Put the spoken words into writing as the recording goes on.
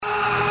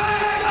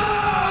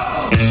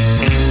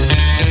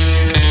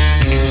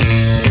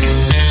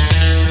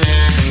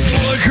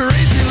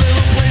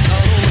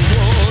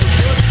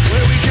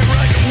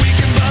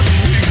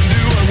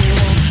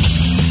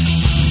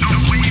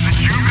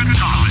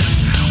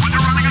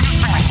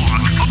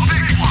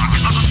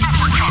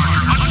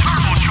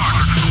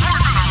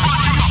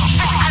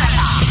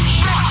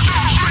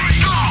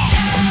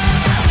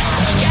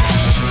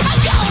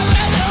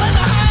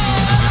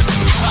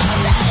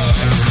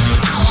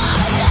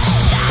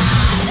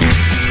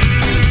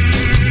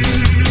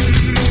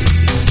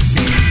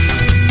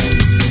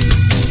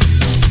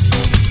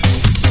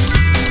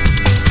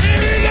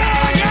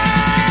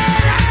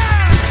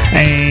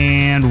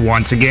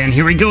once again.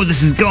 Here we go.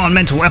 This is Gone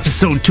Mental,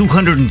 episode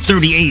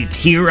 238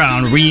 here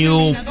on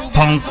Real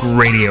Punk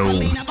Radio.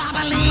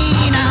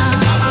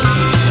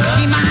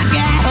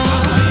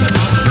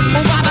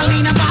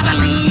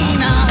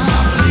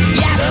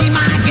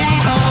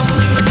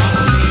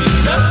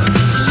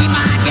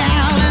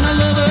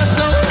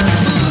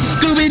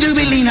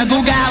 Go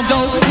gal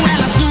go, well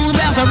the school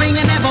bells are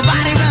ringing,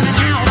 everybody running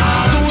out,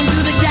 going to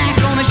the shack,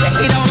 gonna shake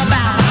it all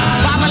about.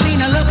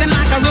 Babalina looking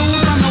like a rose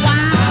from the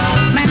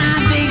wild, man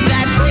I dig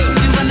that sweet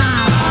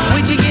juvenile.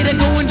 When she get it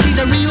going, she's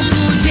a real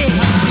cool chick.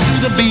 She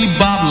do the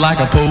bebop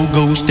like a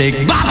pogo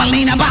stick.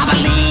 Babalina,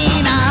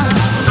 Babalina,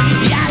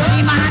 yeah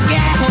she my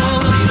gal.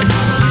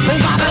 Oh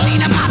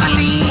Babalina,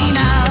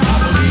 Babalina,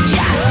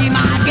 yeah she my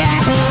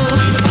gal.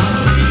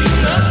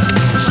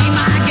 She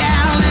my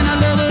gal and I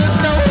love her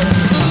so.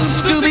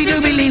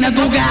 Scooby-Dooby-Lina,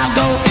 go gal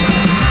go.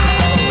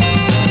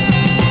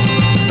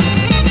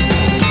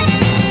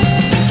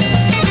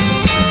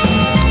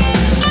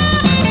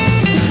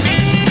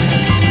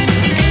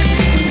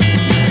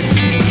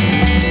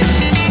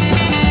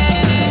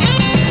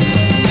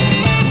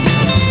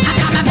 I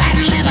got my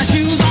patent leather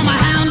shoes on my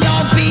hound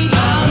dog feet.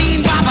 Me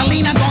and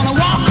Babalina gonna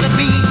walk the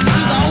beat to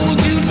the old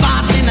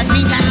jukebox in the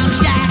T-Town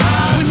shack.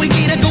 When we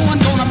get it going,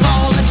 gonna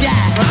ball the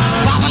jack.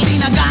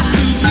 Babalina got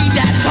 2 feet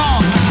that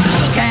tall.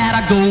 Look at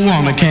her go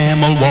on a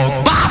camel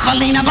walk.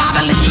 Babalina,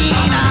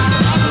 Babalina,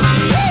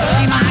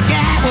 she my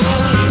gal.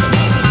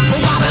 Oh,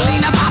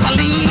 Babalina,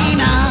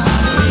 Babalina,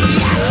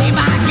 yeah, she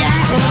my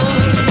gal.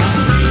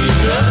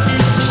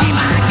 She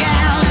my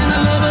gal and I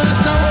love her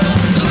so.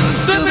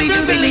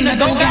 Scooby-Dooby-Lina,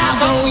 go gal,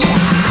 go, yeah.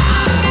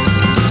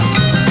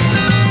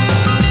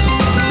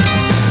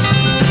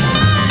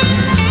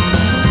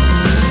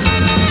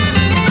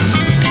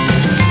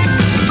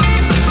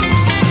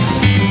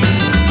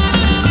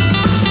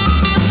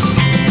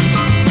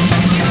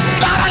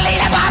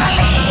 Babalina,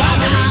 Babalina,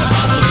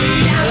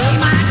 yeah, she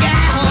my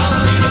gal.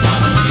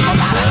 Oh,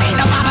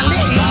 Babalina,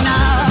 Babalina,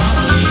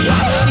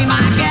 yeah, she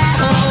my gal.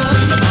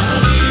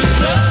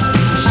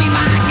 She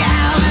my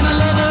gal and I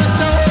love her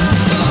so.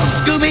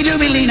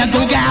 Scooby-Dooby-Lina,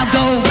 go gal,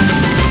 go.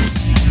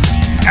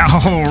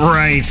 All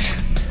right.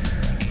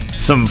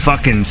 Some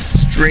fucking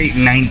straight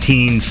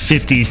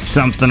 1950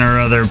 something or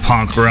other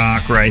punk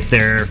rock right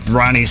there.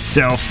 Ronnie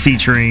Self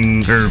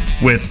featuring, or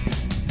with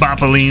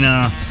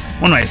Babalina,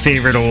 one of my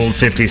favorite old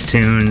 50s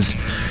tunes.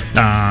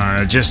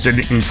 Just an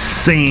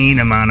insane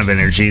amount of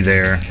energy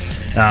there.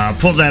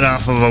 Pulled that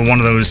off of one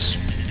of those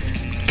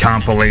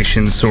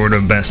compilation sort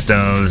of best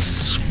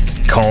ofs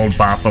called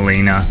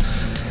Babalina.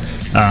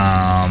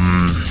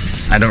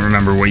 I don't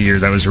remember what year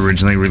that was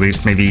originally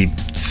released. Maybe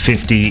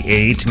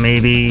 58,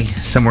 maybe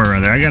somewhere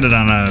around there. I got it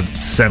on a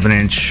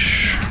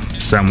 7-inch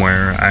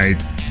somewhere. I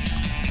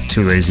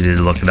too lazy to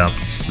look it up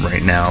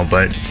right now,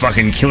 but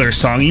fucking killer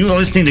song. You are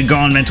listening to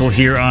Gone Mental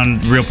here on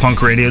Real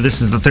Punk Radio. This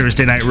is the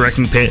Thursday Night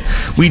Wrecking Pit.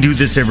 We do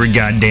this every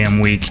goddamn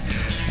week.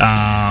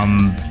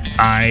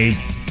 I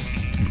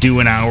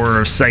do an hour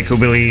of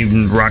psychobilly,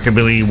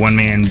 rockabilly,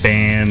 one-man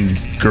band,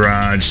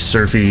 garage,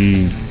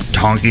 surfy,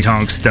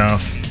 honky-tonk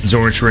stuff.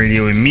 Zorch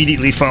Radio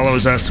immediately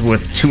follows us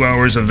with 2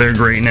 hours of their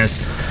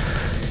greatness.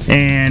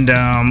 And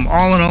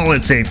all in all,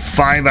 it's a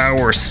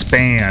 5-hour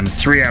span,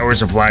 3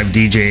 hours of live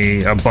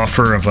DJ, a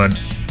buffer of a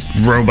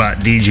robot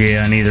DJ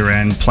on either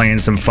end, playing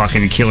some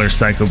fucking killer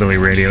psychobilly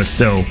radio.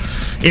 So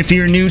if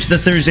you're new to the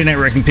Thursday Night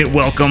Wrecking Pit,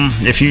 welcome.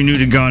 If you're new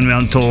to Gone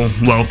Mental,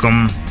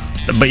 welcome.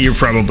 But you're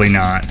probably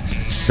not.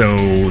 So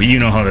you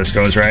know how this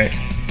goes, right?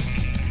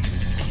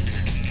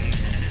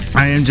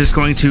 I am just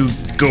going to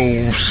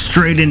go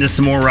straight into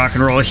some more rock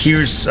and roll.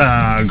 Here's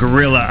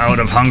Gorilla out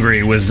of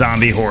Hungary with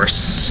Zombie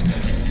Horse.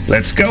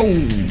 Let's go.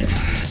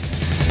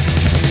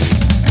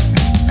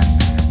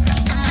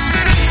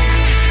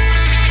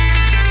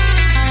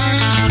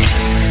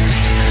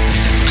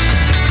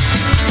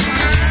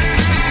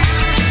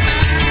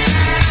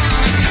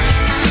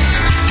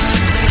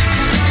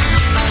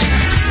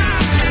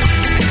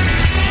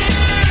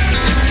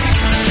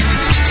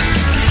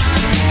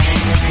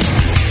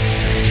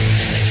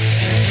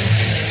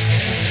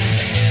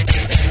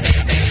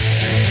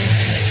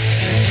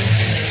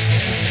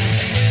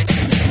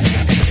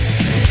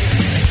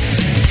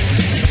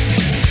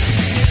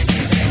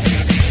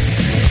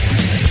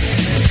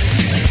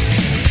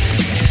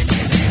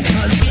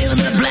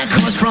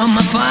 From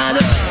my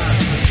father,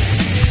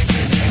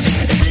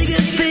 they get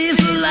thieves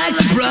like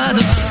a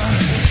brother.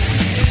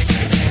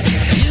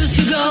 Used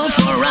to go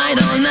for a ride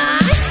all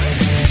night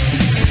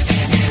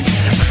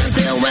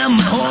until when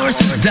my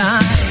horses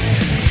died.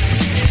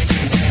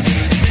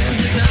 Since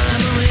the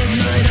time of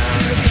midnight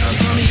hour comes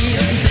for me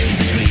and takes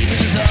the street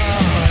to dark.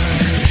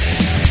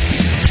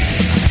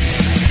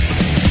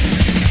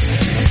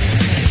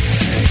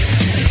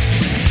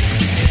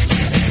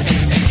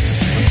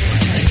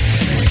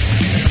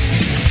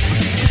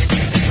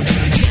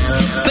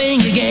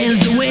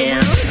 Against the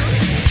wind,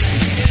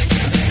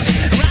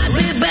 right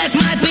me back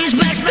my pitch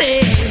black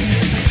speed.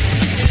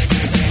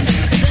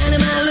 This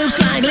animal looks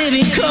like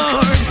living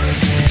corpse.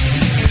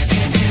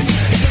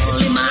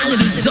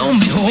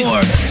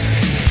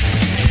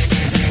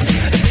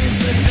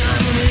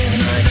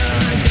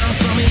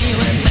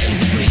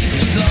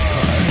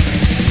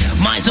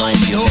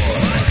 zombie whore. My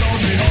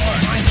zombie whore.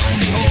 My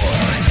zombie whore.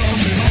 My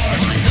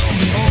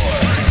zombie whore.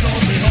 My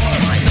zombie whore.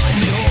 My zombie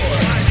whore.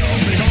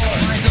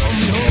 My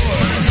zombie whore. My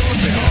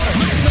zombie whore. My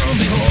zombie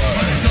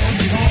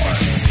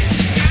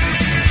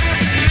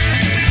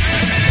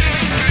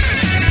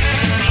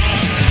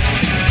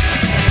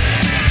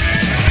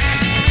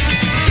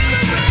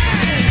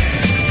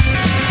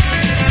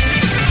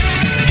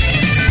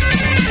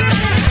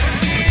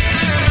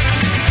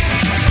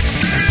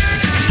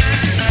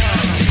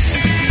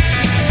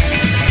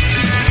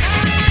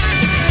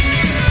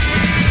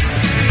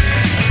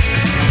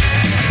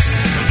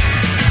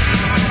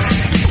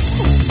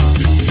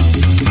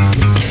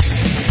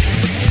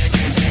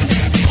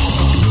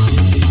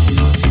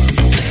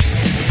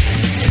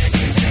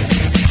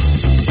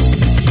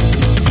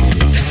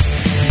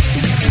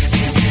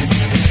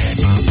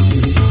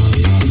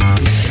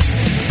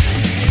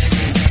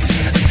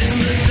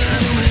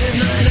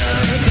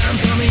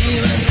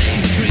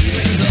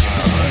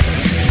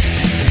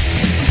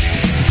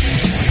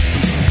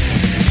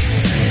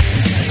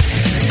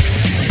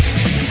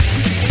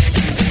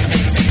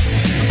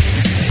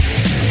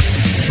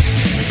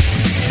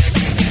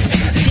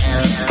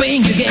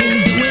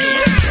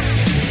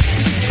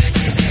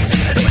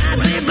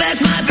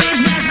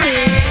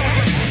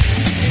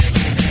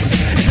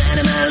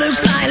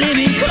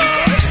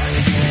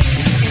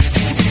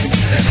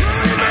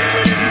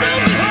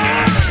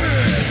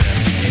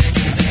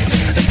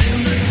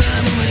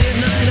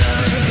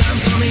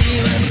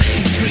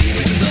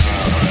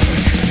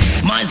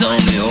My zombie whore. My zombie whore. My zombie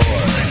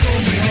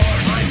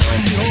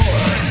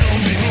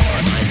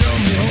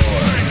whore.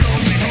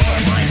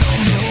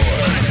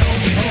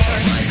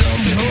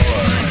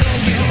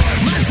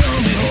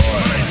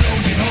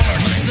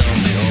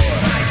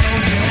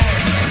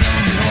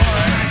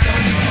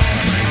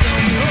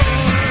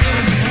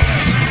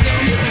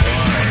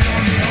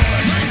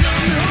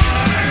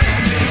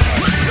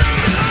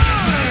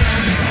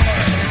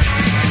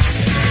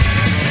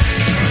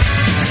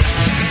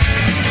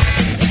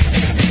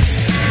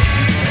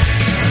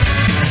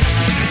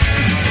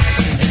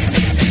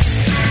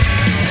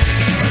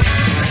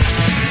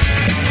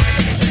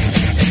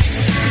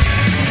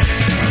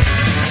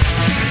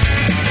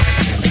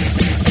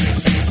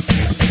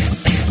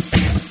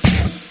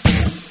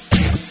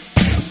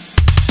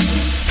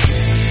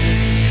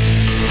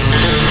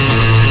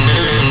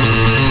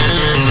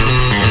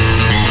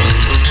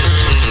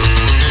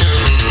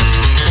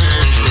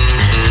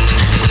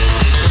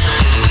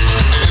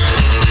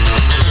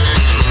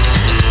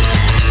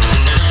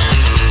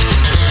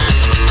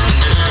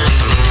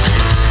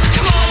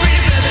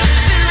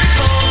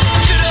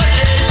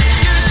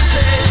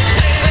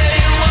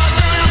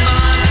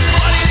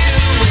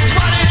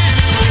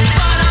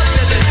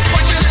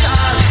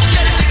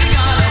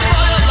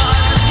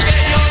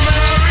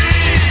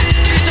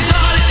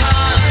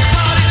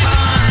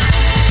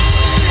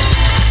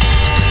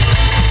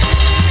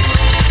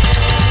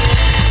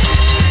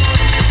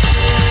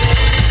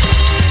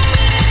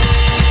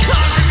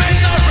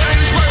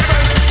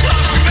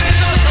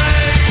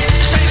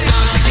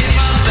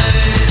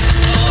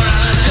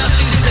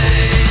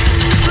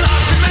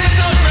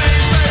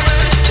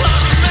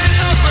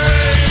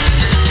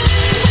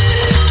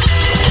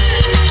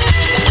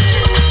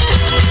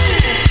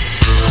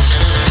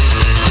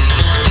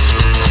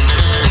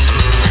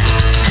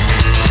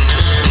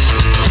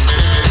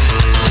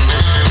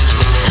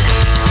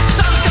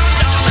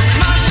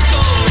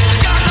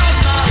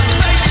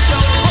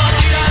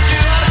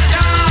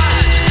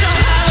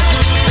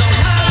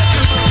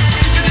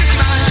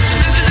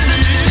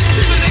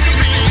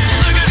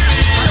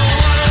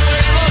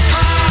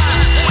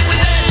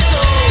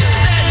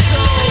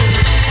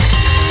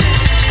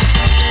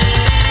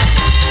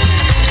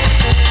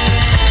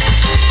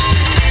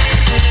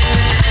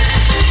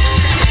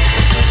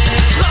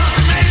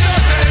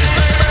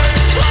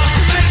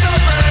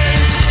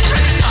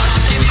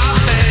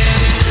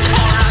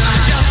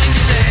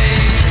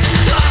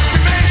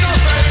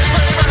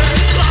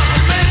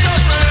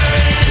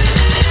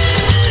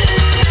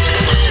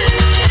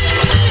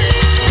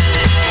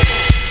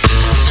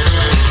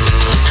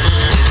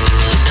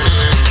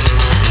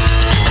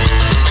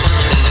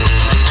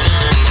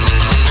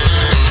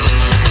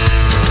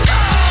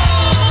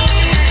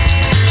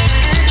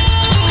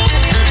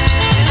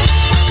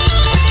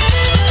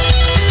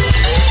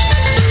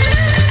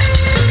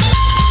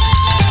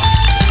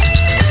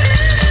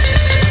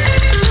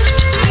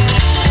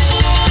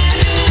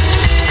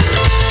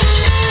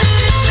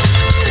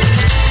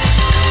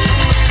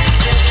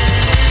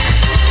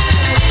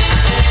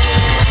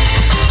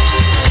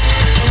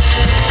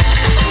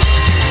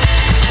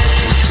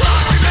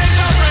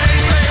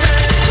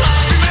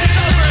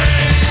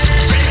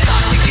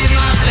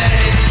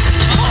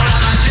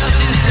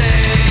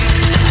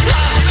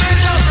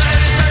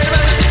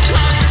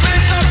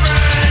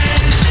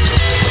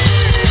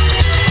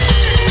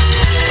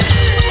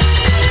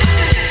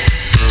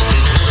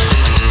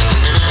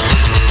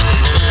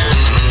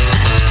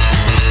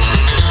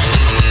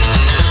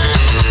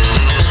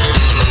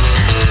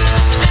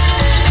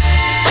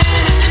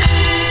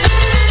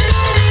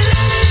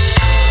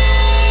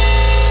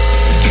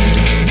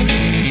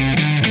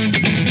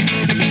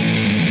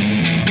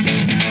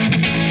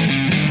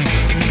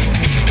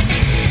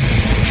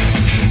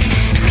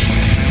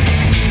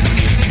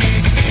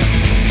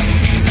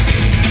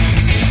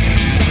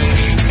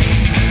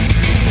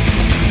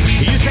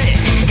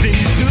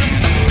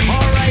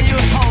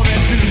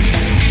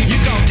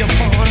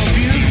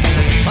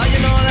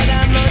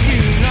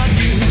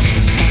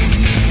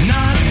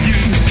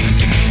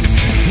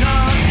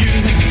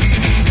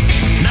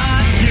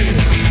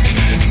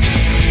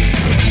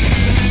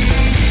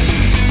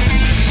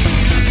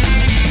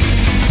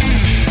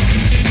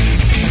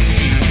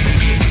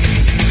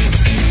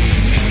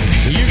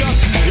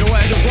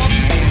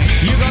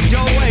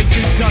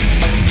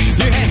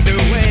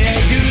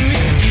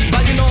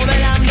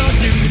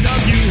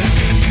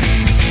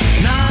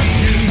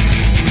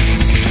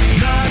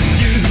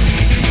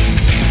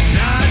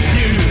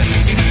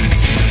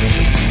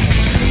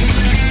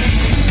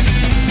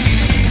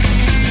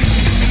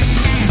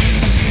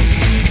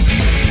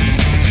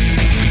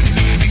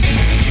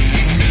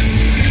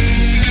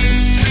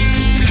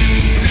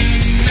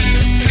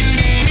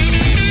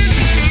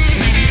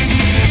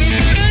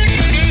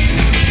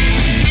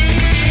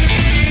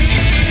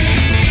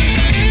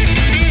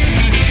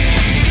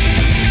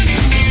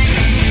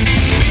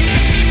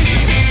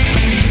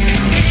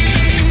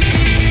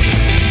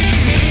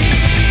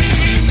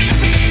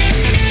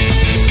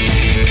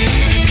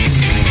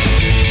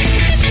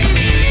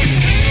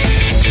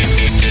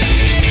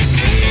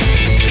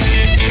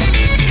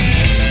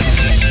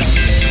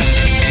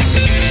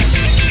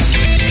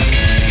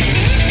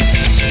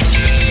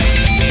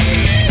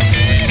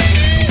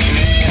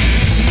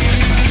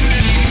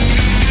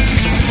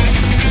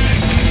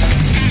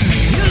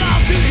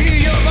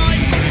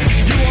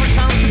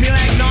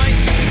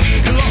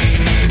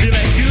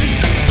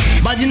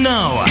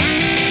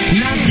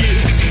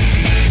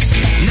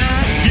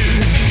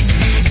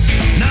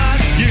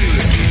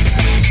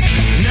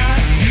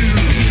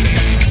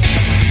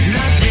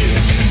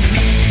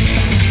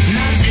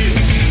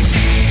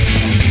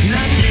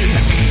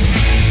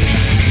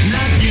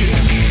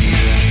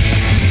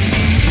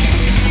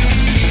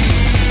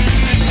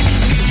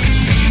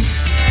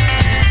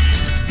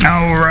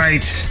 All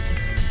right.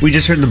 We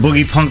just heard the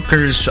Boogie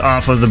Punkers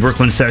off of the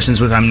Brooklyn Sessions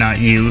with I'm Not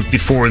You.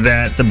 Before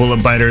that, the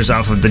Bullet Biters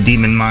off of the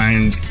Demon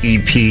Mind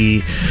EP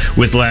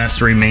with Last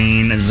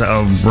Remains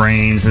of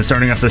Brains. And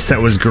starting off the set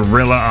was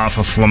Gorilla off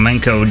of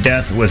Flamenco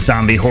Death with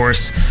Zombie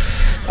Horse.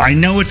 I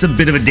know it's a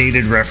bit of a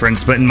dated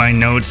reference, but in my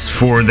notes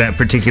for that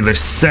particular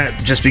set,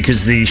 just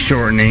because the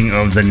shortening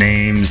of the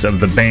names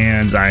of the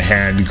bands, I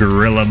had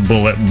Gorilla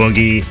Bullet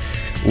Boogie,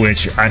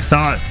 which I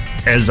thought,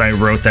 as I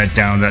wrote that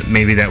down, that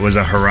maybe that was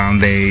a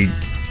Harambe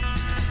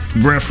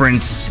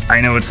reference. I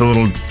know it's a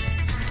little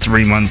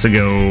 3 months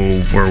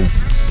ago or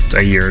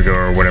a year ago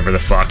or whatever the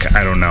fuck.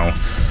 I don't know.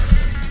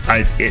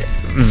 It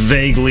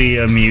vaguely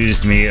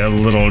amused me a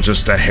little,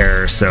 just a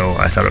hair, so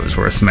I thought it was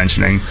worth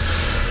mentioning.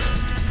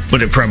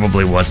 But it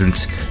probably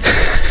wasn't.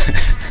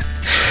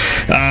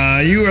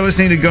 You are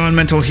listening to Gone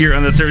Mental here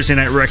on the Thursday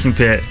Night Wrecking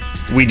Pit.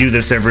 We do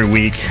this every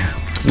week.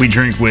 We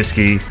drink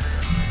whiskey.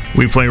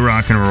 We play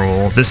rock and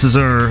roll. This is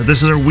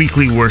our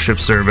weekly worship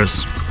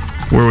service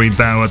where we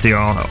bow at the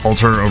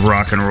altar of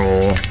rock and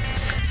roll,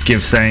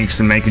 give thanks,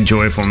 and make a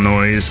joyful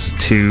noise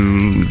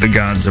to the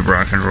gods of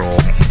rock and roll.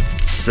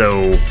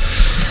 So,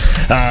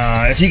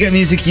 if you got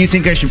music you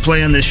think I should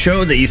play on this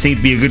show that you think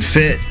would be a good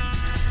fit,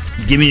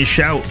 give me a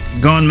shout.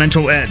 Gone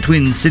Mental at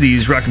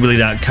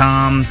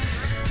TwinCitiesRockabilly.com.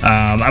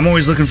 I'm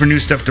always looking for new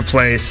stuff to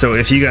play, so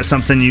if you got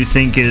something you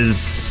think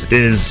is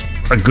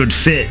a good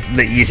fit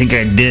that you think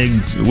I dig,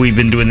 we've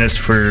been doing this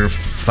for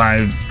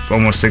 5,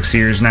 almost 6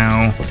 years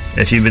now.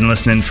 If you've been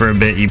listening for a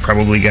bit, you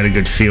probably got a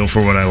good feel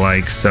for what I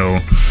like, so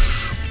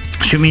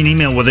shoot me an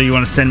email, whether you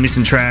want to send me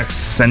some tracks,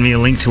 send me a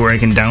link to where I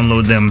can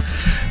download them,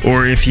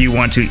 or if you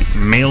want to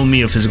mail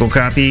me a physical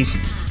copy,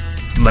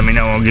 let me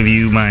know. I'll give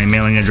you my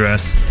mailing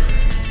address.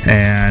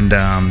 And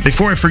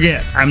before I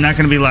forget, I'm not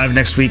going to be live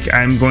next week.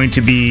 I'm going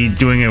to be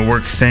doing a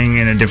work thing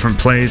in a different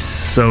place,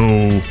 so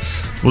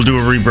we'll do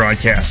a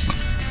rebroadcast.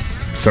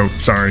 So,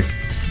 sorry.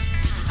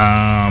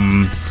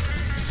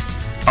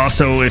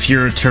 Also, if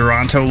you're a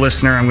Toronto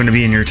listener, I'm going to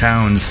be in your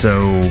town,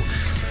 so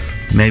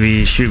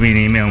maybe shoot me an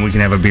email and we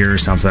can have a beer or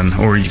something.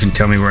 Or you can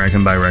tell me where I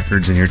can buy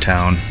records in your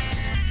town.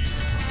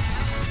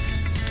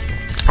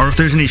 Or if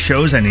there's any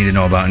shows I need to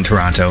know about in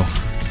Toronto,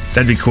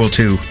 that'd be cool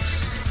too.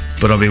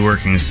 But I'll be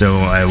working, so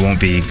I won't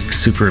be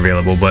super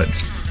available, but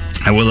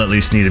I will at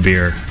least need a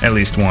beer. At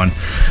least one.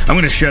 I'm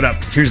going to shut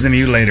up. Here's the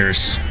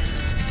Mutilators.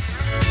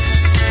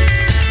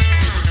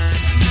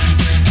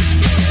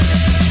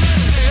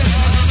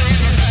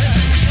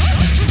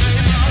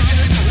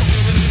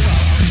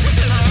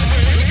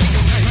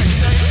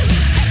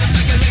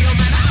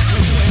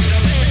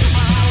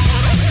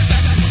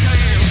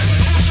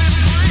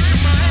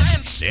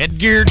 Set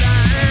gear down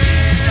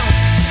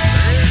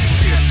and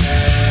shift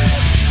down.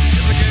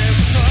 Till the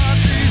gas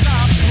touches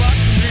off the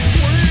clutch and these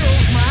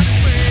wheels might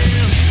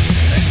spin.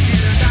 Set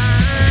gear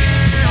down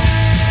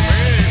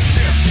and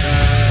shift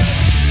down.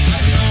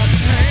 Lighten up the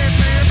pants,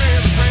 man,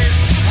 man, the race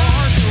from the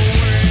heart to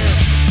win.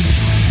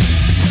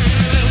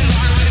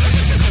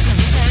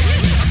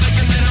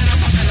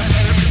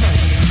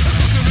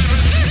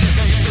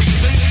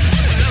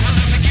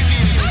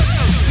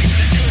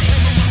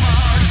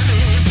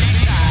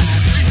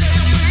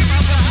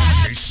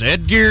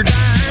 Set gear down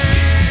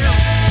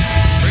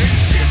and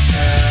shift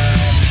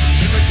down.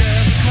 Till the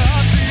gas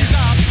touches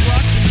off the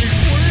clutch and these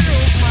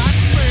wheels might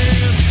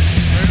spin.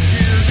 Set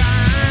gear down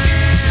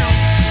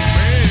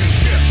and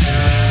shift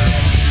down.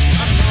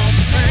 Lighten up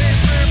the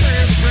pace, man,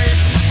 man, the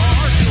race from the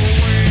heart to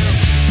win.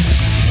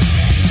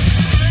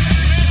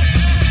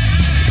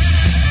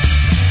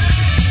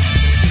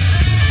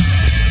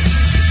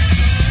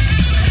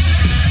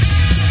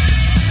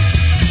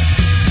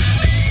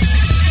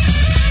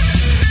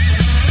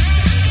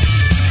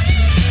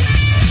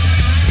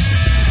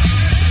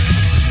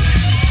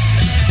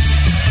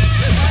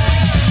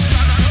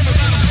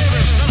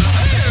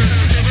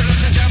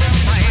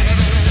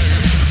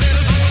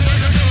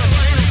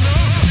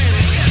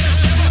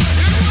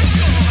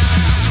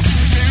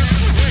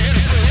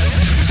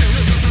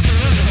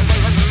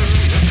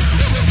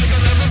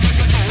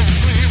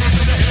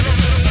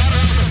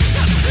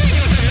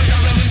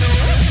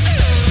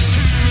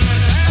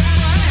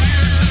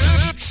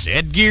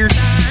 Set gear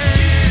down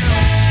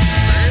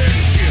and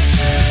shift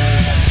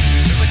down.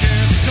 Till the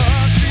gas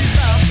touches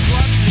off the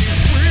clutch and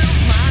these wheels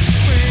might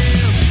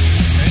spin.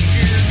 Set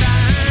gear down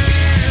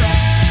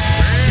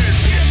and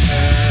shift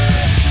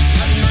down.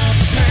 Lighten up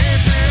the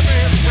pace, man,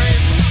 man, the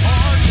race from the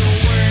heart to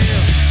win.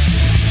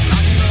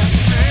 Lighten up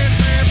the pace,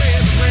 man,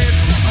 man, the race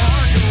from the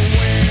heart to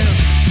win.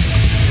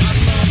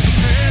 Lighten up the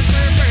pace,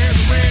 man, man,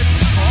 the race from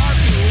the heart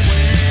to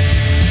win.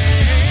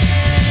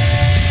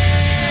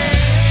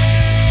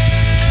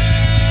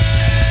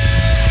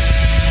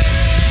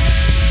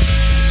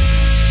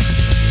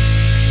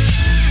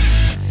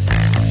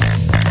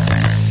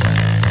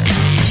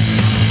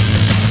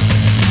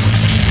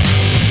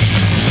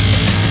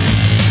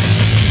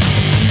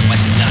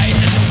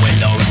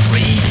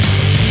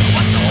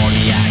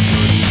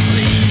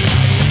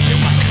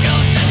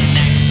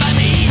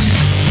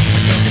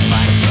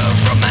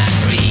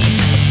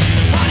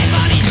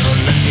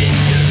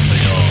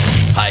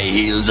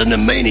 heels and a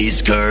mini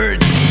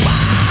skirt.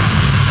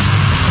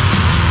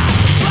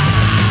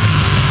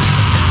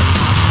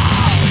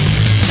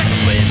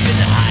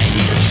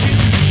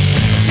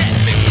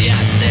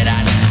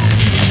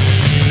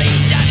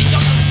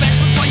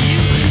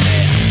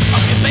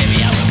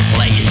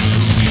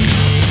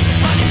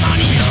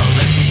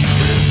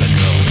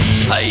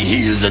 High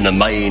heels and a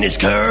mini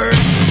skirt.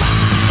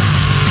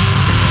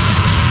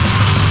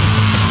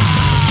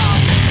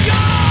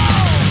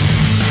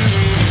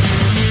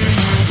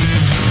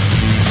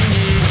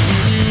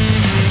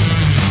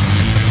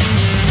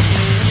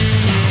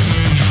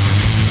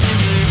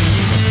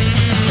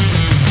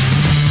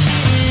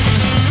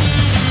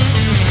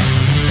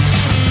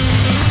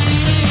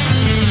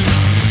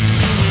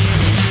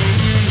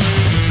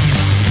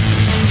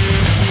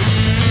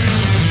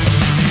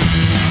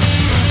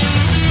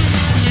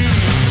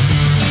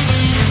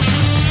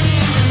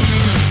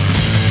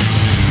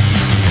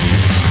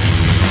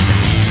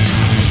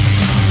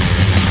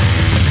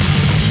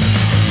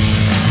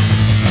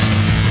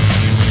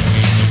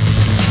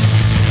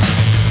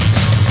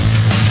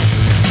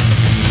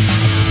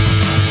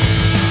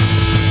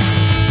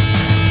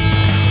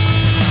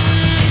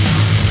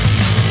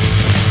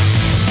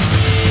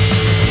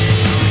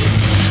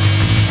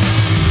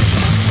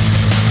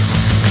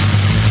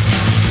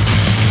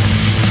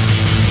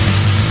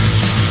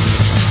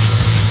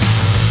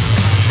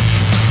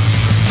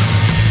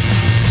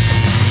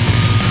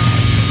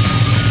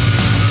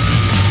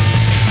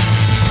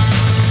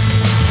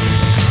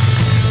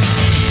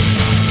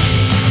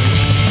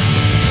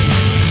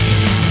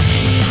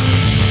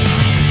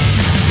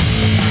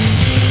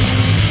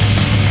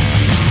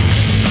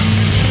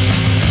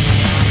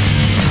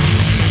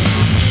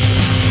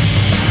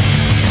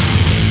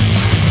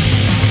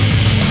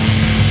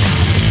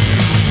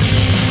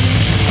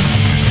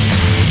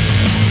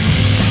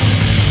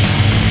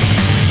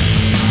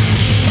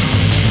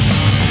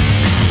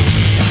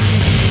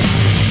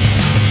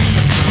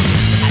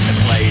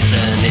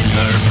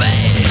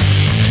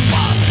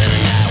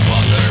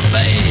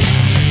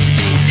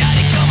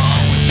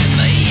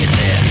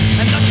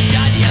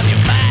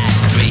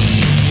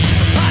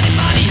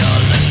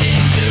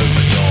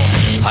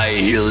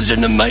 In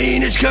the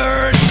main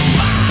skirt.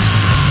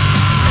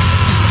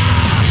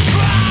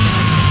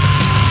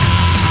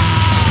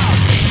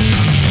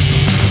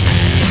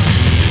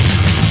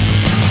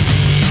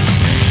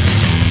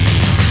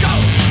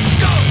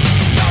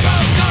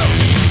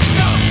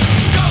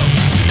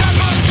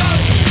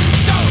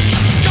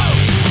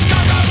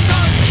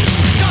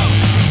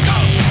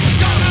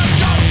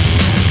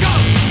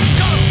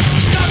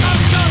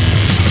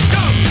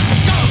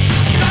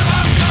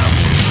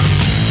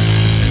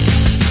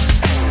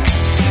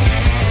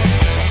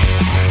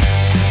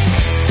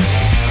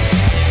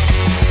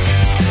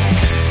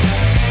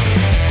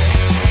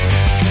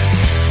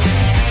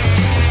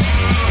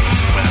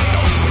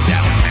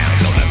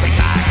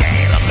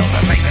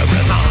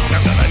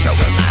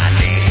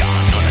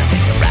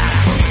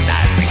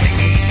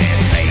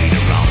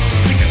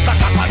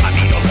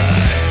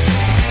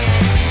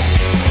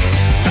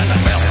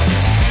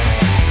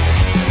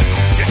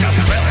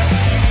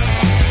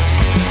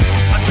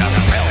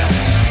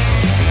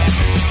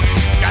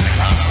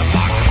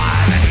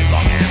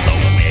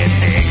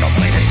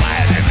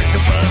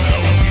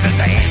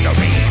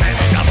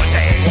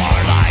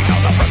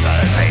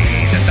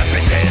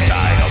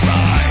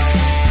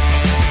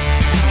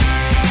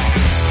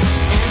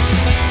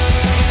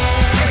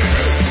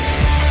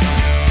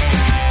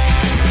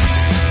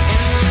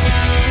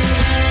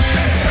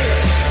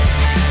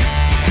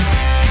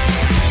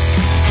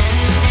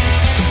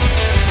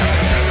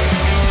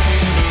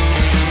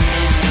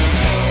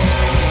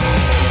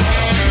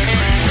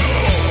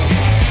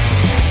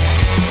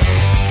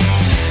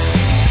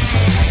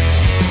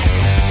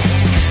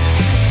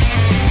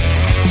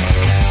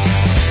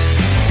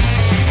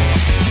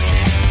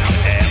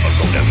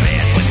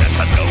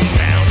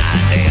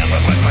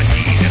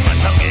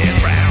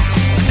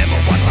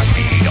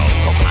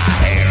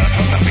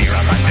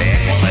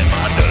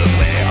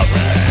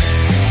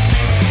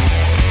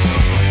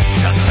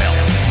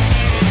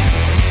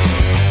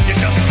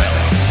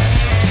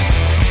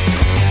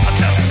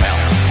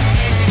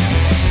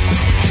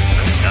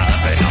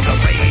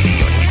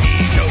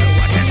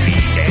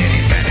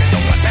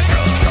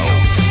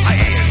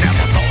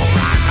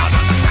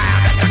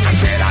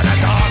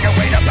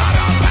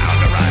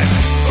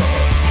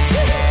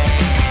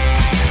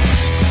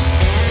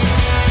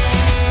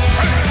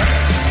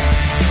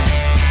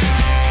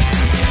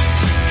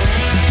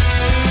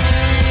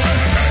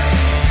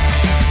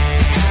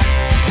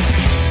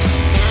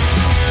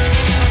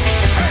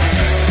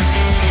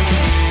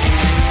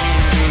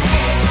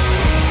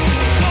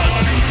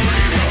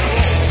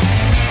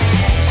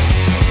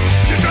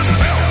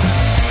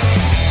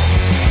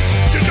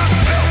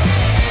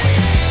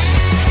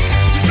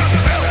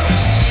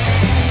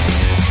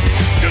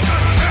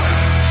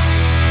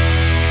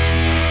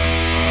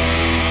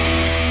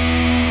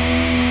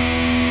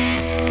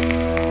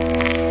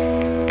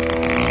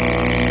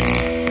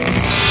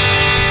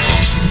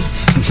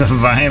 The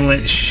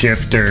Violent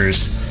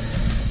Shifters.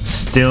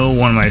 Still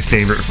one of my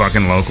favorite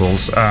fucking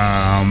locals.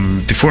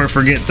 Before I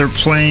forget, they're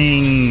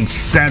playing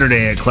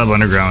Saturday at Club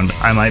Underground.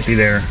 I might be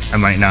there. I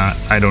might not.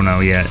 I don't know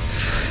yet.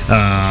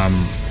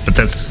 But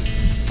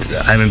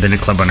I haven't been to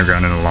Club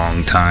Underground in a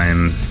long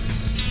time.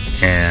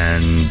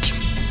 And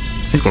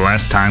I think the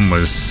last time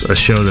was a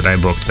show that I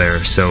booked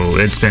there. So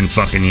it's been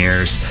fucking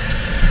years.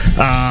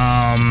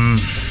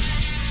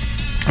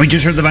 We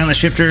just heard the Violent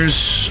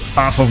Shifters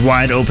off of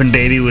Wide Open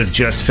Baby with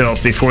Just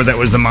Felt. Before that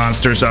was the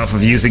Monsters off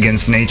of Youth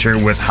Against Nature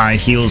with High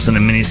Heels and a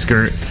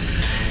Miniskirt.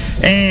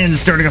 And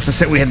starting off the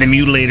set, we had the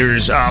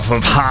Mutilators off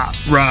of Hot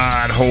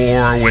Rod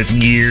Whore with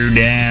Gear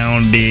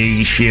Down,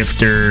 Big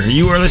Shifter.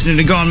 You are listening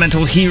to Gone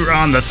Mental here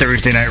on the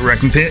Thursday Night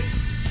Wrecking Pit.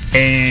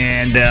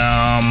 And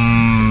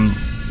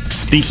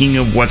speaking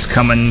of what's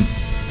coming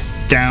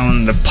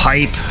down the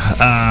pipe,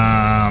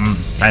 I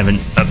haven't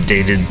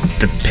updated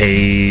the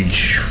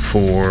page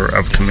for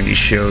upcoming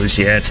shows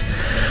yet.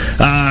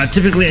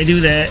 Typically I do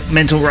that,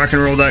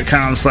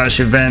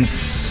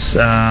 mentalrockandroll.com/events.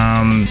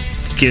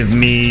 Give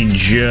me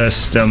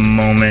just a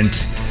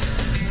moment.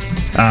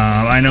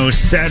 I know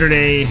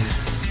Saturday,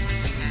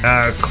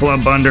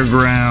 Club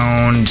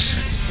Underground.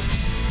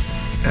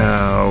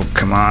 Oh,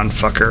 come on,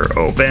 fucker,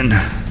 open.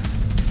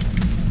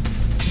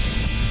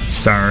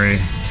 Sorry.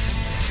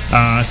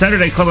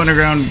 Saturday, Club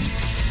Underground,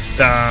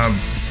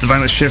 the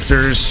Violent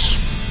Shifters.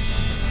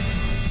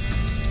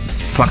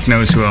 Fuck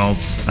knows who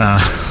else.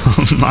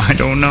 I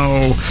don't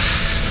know.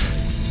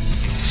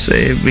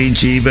 Save me,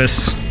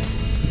 Jeebus.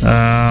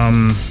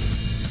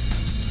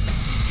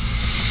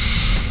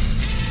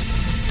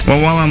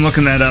 Well, while I'm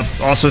looking that up,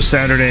 also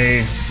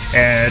Saturday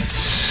at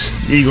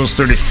Eagles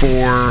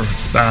 34,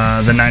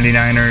 the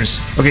 99ers.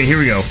 Okay, here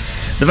we go.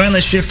 The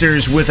Violent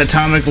Shifters with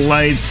Atomic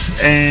Lights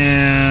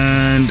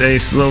and a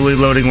slowly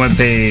loading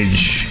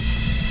webpage.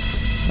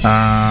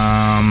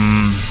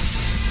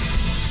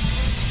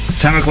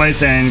 Atomic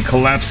Lights and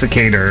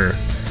Collapsicator.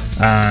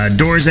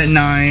 Doors at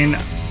 9.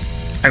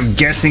 I'm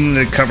guessing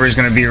the cover is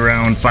going to be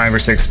around $5 or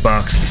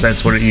 $6.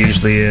 That's what it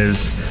usually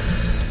is.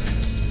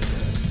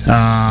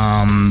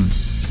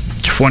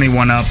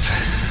 21 up,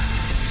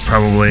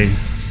 probably.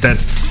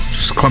 That's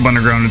Club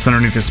Underground. It's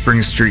underneath the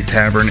Spring Street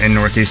Tavern in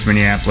Northeast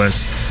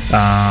Minneapolis.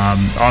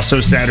 Also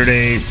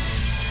Saturday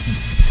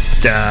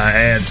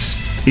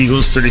at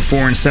Eagles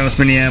 34 in South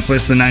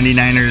Minneapolis, the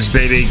 99ers,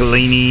 Bebe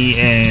Galini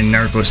and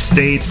Narco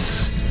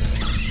States.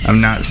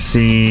 I'm not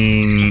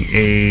seeing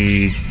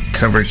a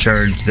cover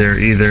charge there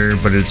either,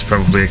 but it's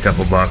probably a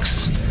couple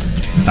bucks.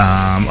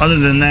 Other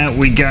than that,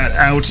 we got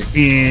out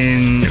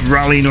in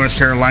Raleigh, North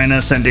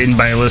Carolina, sent in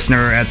by a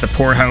listener at the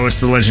Poorhouse,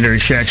 the legendary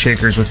Shack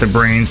Shakers with the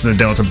Brains and the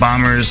Delta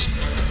Bombers.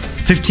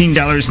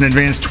 $15 in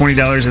advance,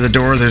 $20 at the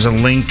door. There's a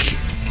link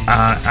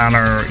on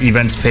our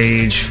events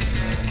page.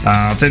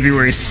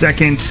 February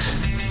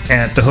 2nd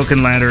at the Hook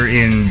and Ladder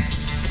in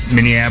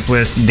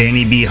Minneapolis,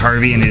 Danny B.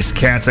 Harvey and his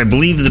Cats. I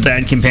believe the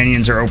Bad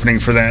Companions are opening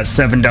for that.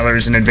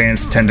 $7 in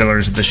advance,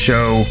 $10 at the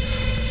show.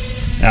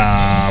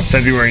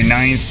 February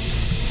 9th,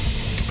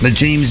 the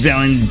James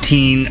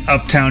Valentine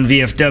Uptown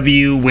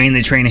VFW, Wayne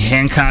the Train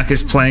Hancock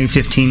is playing.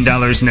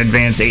 $15 in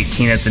advance,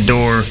 $18 at the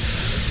door.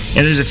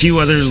 And there's a few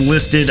others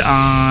listed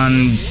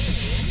on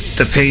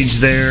the page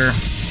there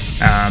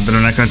that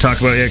I'm not going to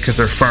talk about yet because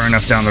they're far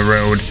enough down the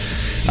road.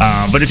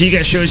 But if you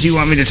got shows you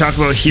want me to talk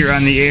about here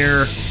on the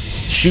air,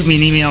 shoot me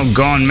an email,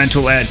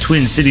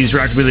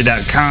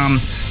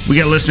 gonemental@twincitiesrockabilly.com. We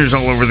got listeners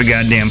all over the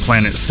goddamn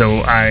planet,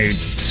 so I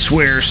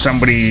swear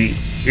somebody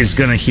is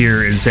going to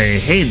hear and say,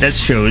 hey, that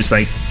show's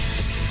like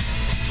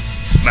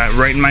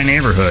right in my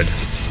neighborhood.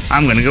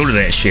 I'm going to go to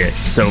that shit.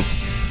 So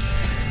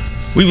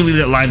we believe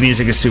that live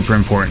music is super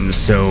important,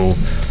 so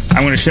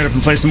I'm going to shut up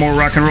and play some more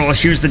rock and roll.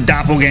 Here's the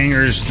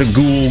Doppelgangers. The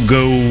Ghoul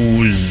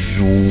Goes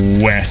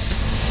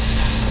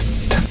West.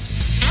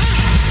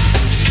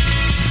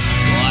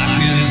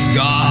 Black in the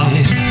sky,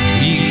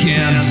 he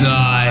can't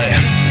die.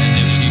 An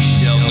empty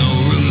shell, no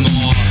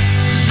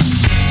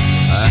remorse.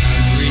 And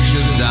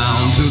reaches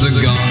down to the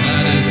gun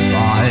at his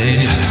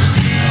side,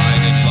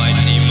 guided by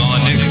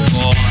demonic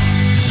force.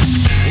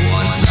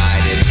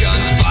 One-sided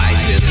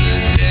gunfight in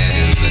the dead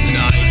of the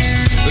night.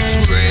 The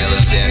trail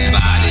of dead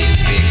bodies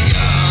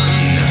begun.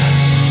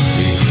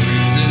 He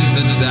creeps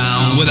into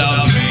town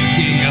without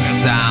making a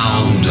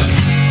sound.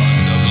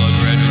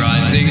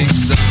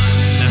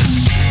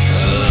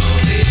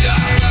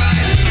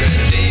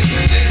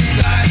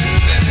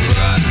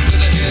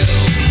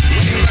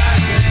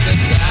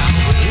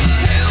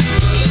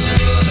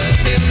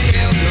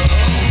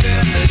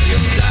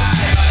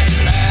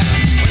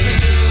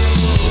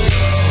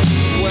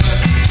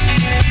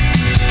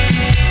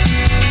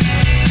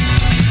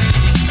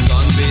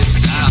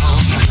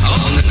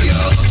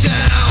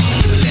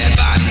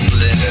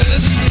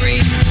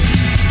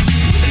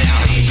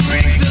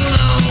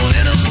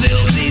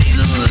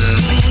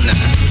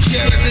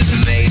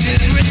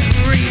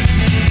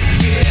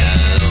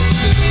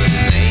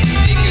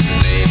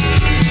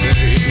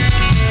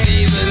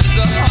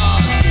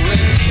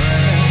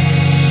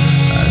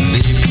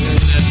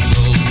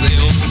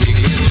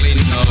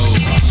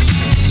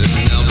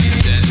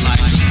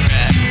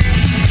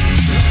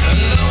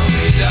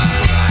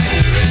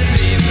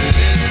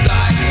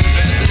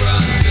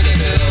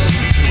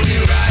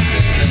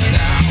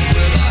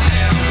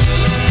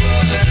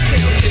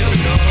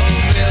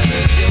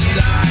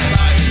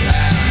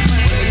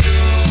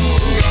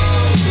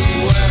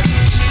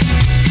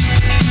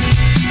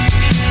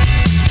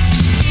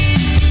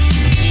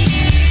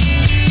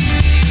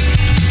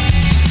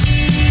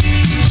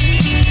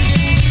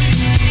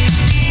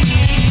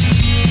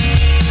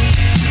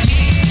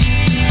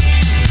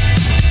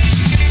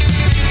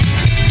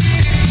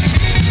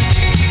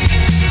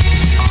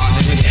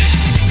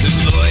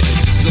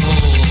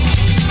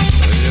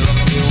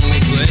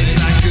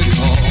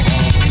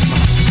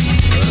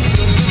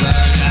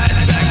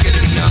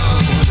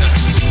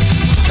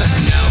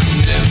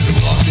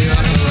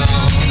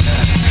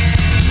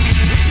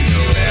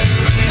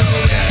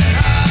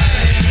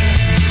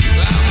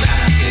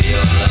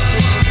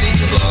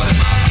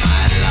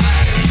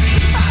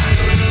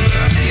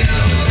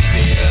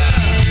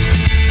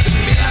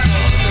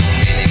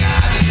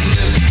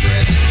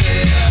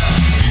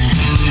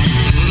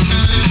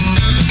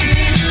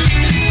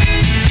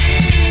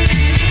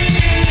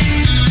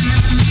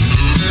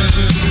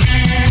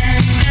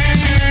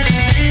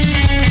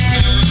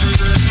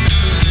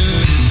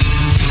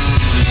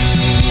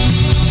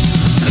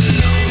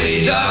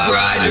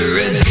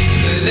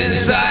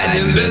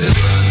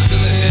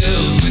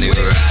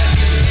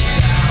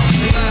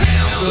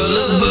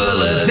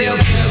 bullets, he'll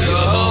kill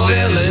your whole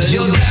village.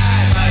 You'll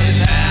die by his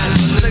hand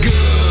when the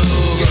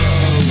ghoul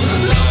goes.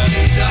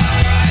 Lonely's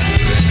alright,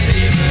 you're a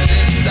demon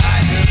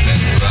inside.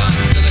 Just run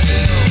to the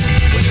hill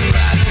when you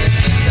rise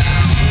into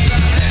town. The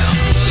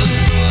handful of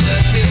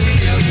bullets, he'll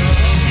kill your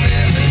whole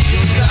village.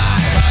 You'll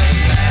die by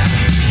his hand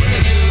when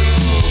the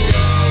ghoul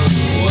goes.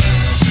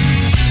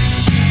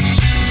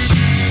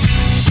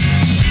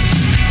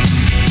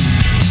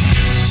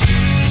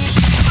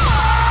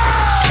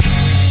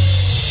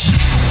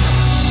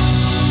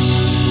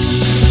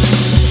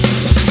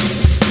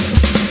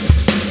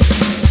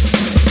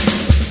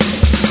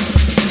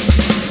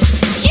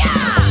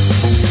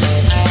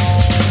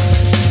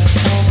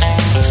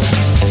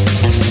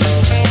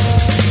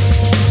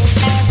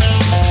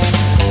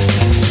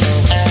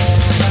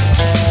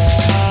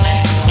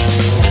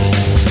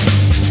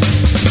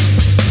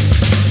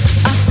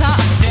 I saw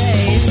a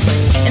face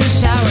in the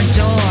shower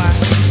door.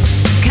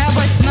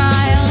 Cowboy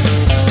smile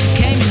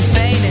came and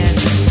faded.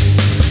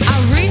 I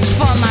reached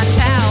for my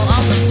towel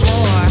on the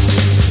floor.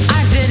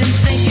 I didn't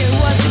think it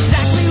was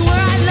exactly where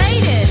I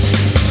laid it.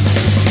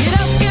 You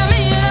don't scare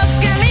me,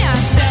 I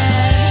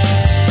said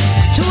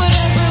to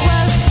whatever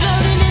was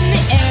floating in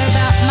the air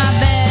about my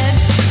bed.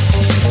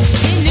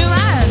 He knew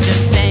I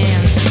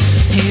understand.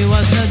 He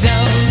was the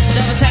ghost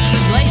of a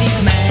Texas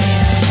ladies' man.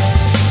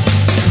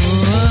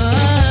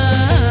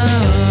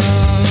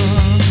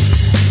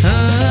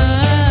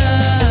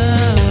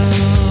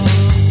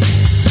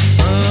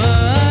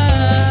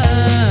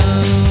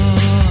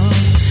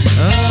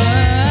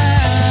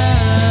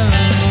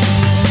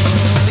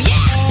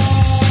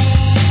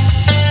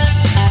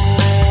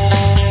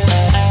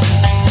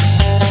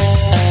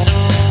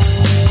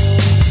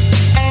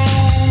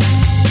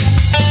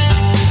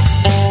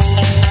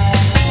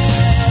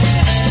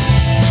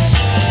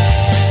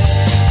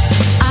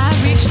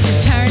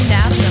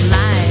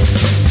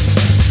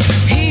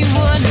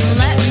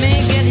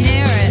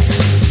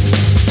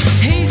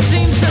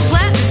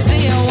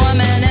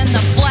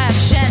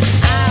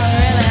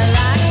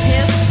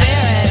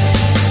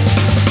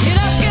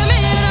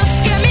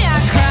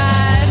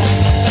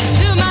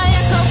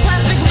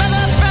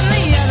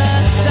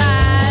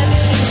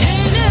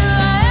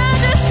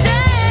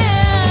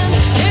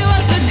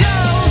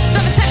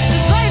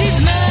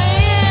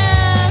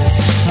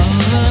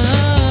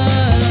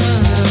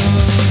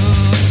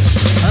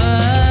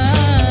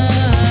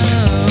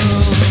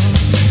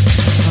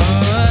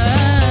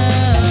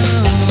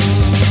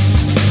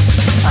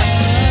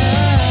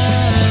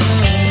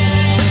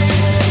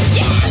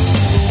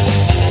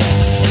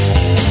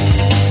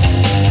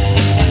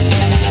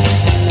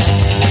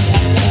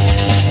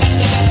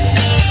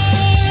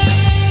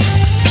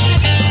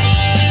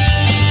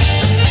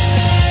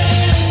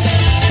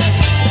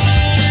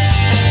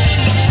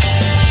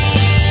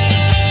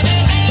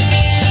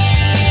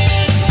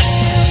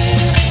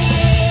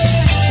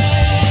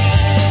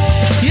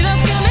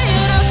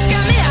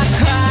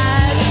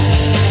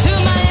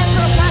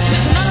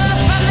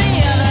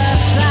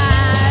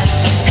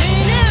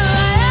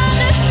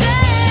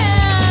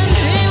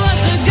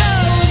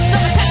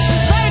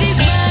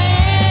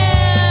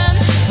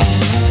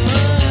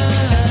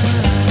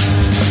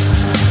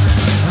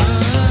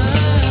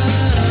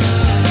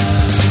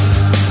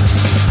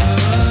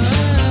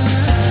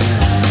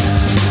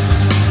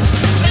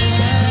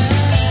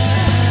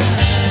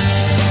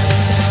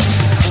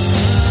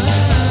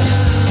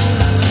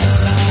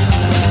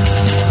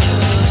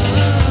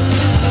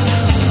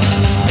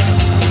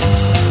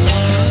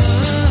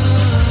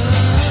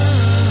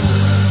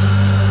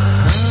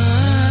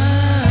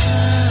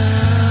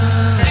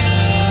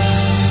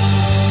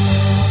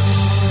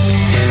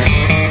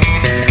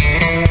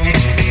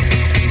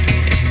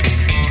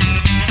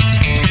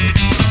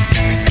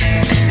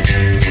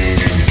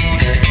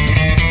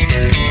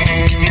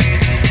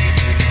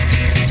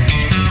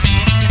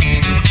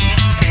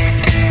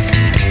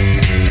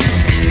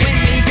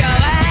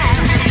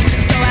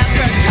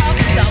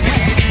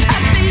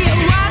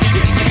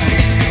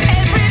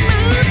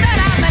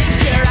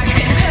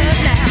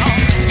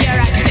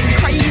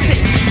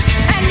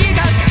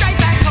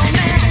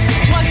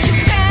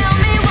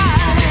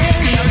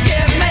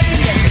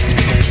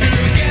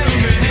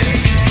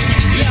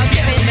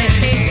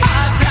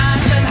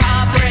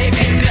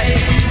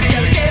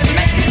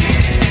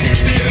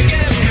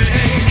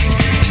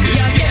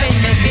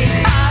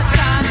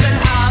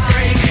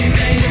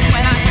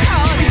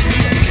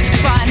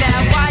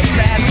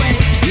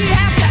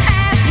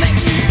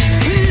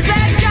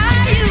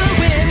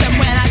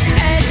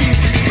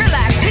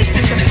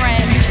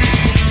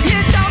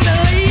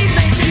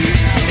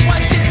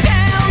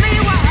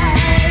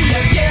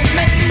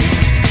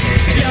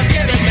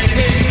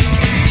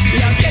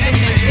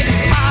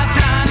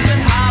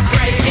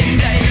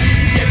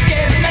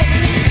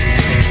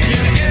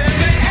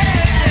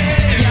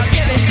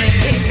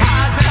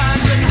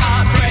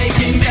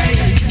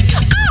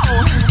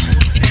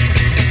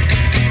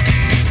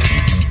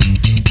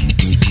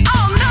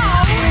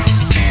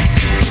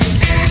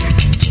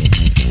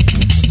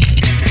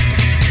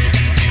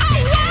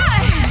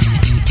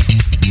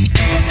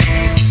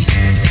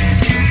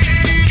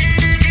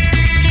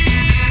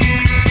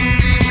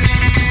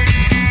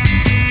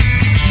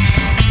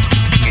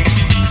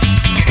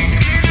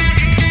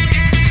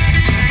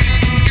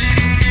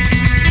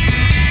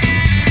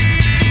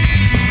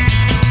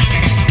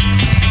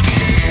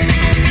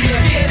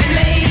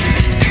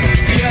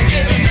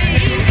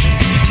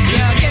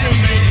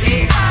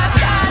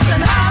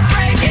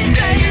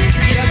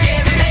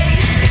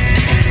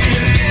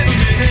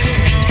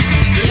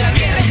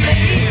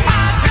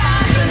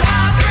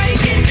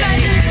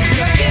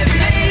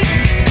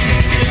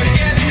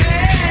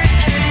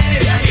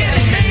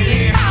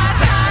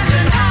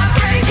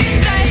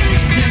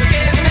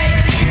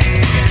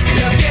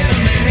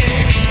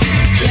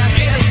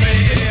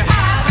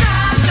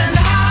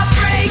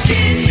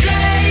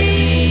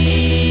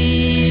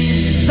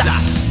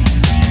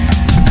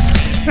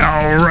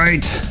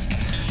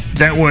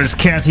 That was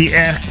Kathy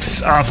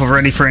X off of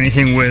Ready for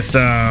Anything with,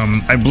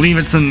 I believe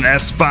it's an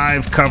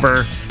S5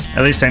 cover.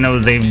 At least I know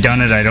they've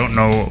done it. I don't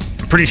know.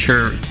 I'm pretty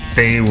sure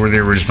they were the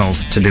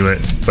originals to do it,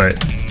 but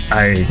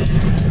I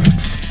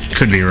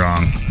could be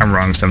wrong. I'm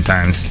wrong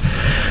sometimes.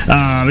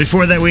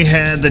 Before that, we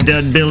had the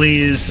Dud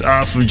Billies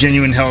off of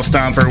Genuine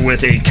Hellstomper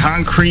with a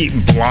Concrete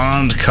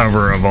Blonde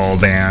cover of all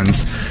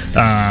bands.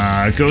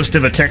 Ghost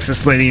of a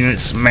Texas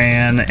Ladies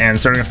Man, and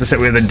starting off the set,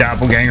 we have the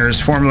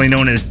Doppelgangers, formerly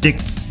known as Dick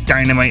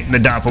Dynamite and the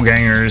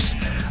Doppelgangers,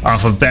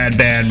 off of Bad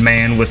Bad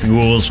Man with a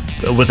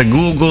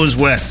Ghoul Goes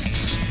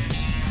West.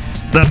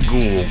 The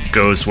Ghoul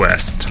Goes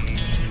West.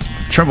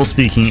 Trouble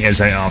speaking as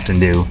I often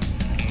do.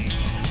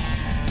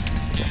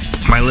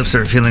 My lips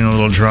are feeling a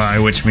little dry,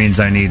 which means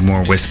I need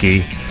more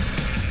whiskey.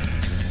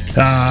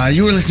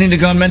 You were listening to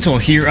Gone Mental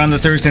here on the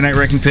Thursday Night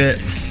Wrecking Pit.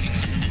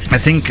 I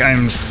think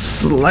I'm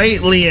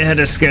slightly ahead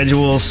of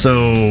schedule,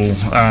 so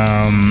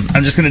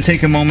I'm just going to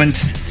take a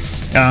moment.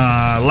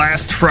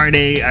 Last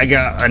Friday, I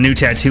got a new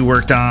tattoo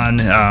worked on.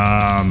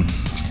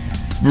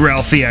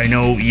 Ralphie, I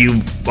know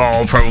you've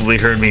all probably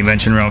heard me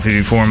mention Ralphie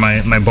before,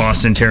 my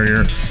Boston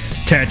Terrier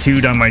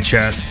tattooed on my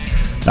chest.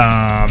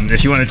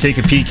 If you want to take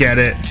a peek at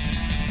it,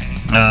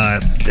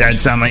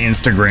 that's on my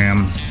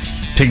Instagram.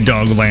 Pig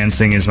Dog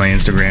Lansing is my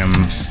Instagram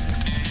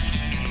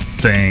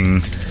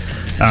thing.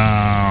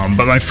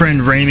 But my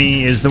friend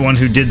Rami is the one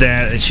who did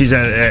that. She's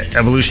at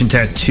Evolution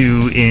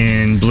Tattoo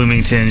in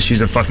Bloomington.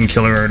 She's a fucking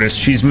killer artist.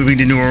 She's moving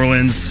to New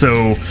Orleans,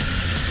 so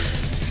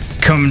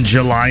come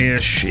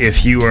July-ish,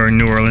 if you are in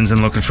New Orleans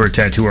and looking for a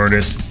tattoo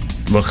artist,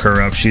 look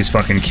her up. She's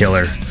fucking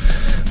killer.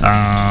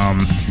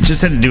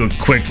 Just had to do a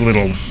quick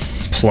little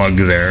plug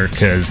there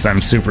because I'm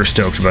super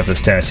stoked about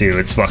this tattoo.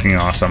 It's fucking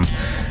awesome.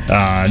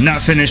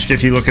 Not finished.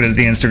 If you look at it,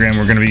 the Instagram,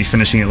 we're going to be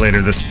finishing it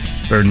later this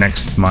or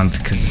next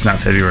month because it's not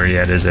February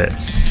yet, is it?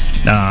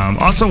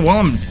 Also,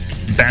 while I'm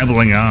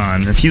babbling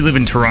on, if you live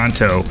in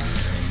Toronto,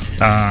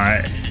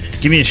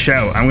 give me a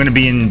shout. I'm going to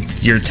be in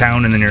your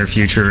town in the near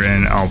future,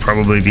 and I'll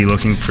probably be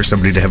looking for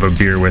somebody to have a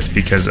beer with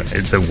because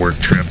it's a work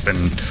trip,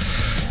 and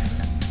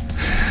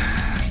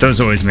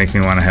those always make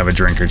me want to have a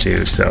drink or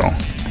two, so.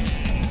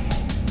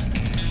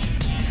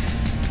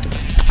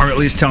 Or at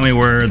least tell me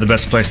where the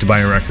best place to buy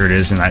a record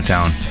is in that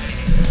town.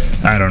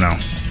 I don't know.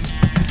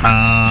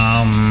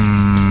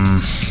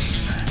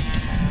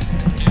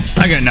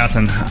 I got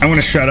nothing. I want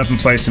to shut up and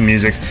play some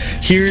music.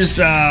 Here's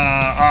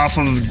off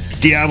of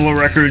Diablo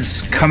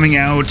Records, coming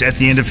out at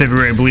the end of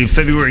February, I believe.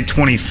 February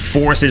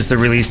 24th is the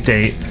release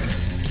date.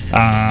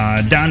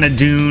 Donna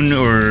Dune,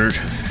 or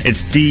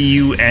it's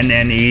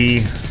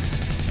D-U-N-N-E.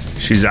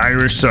 She's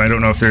Irish, so I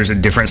don't know if there's a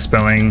different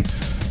spelling.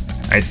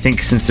 I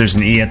think since there's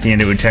an E at the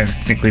end, it would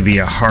technically be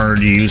a hard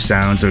U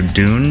sound, so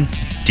Dune?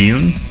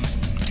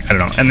 I don't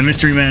know. And the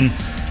Mystery Men,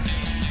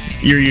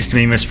 you're used to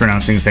me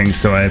mispronouncing things,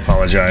 so I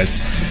apologize.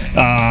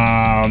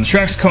 The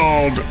track's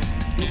called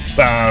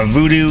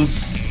Voodoo.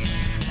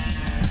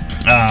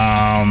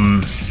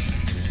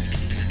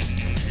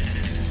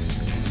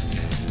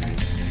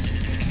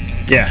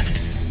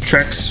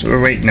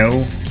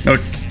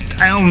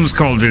 Album's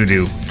called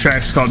Voodoo.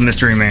 Track's called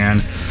Mystery Man.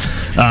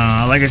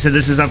 Like I said,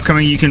 this is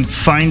upcoming. You can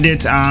find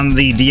it on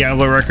the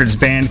Diablo Records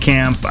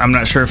Bandcamp. I'm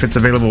not sure if it's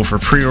available for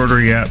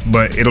pre-order yet,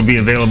 but it'll be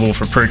available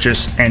for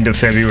purchase end of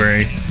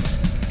February.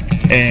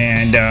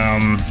 And a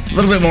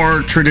little bit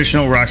more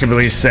traditional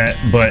rockabilly set,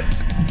 but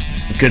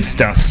good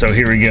stuff. So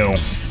here we go.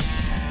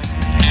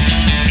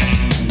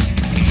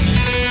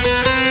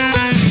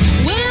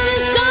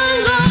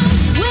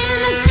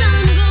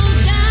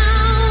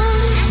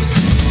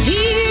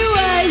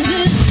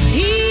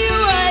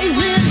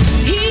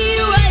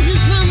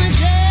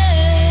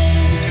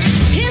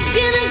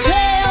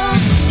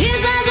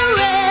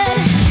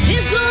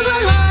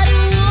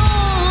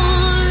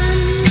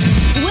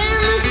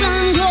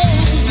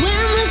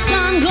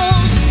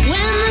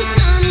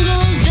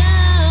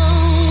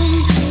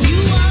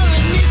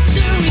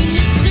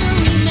 Mystery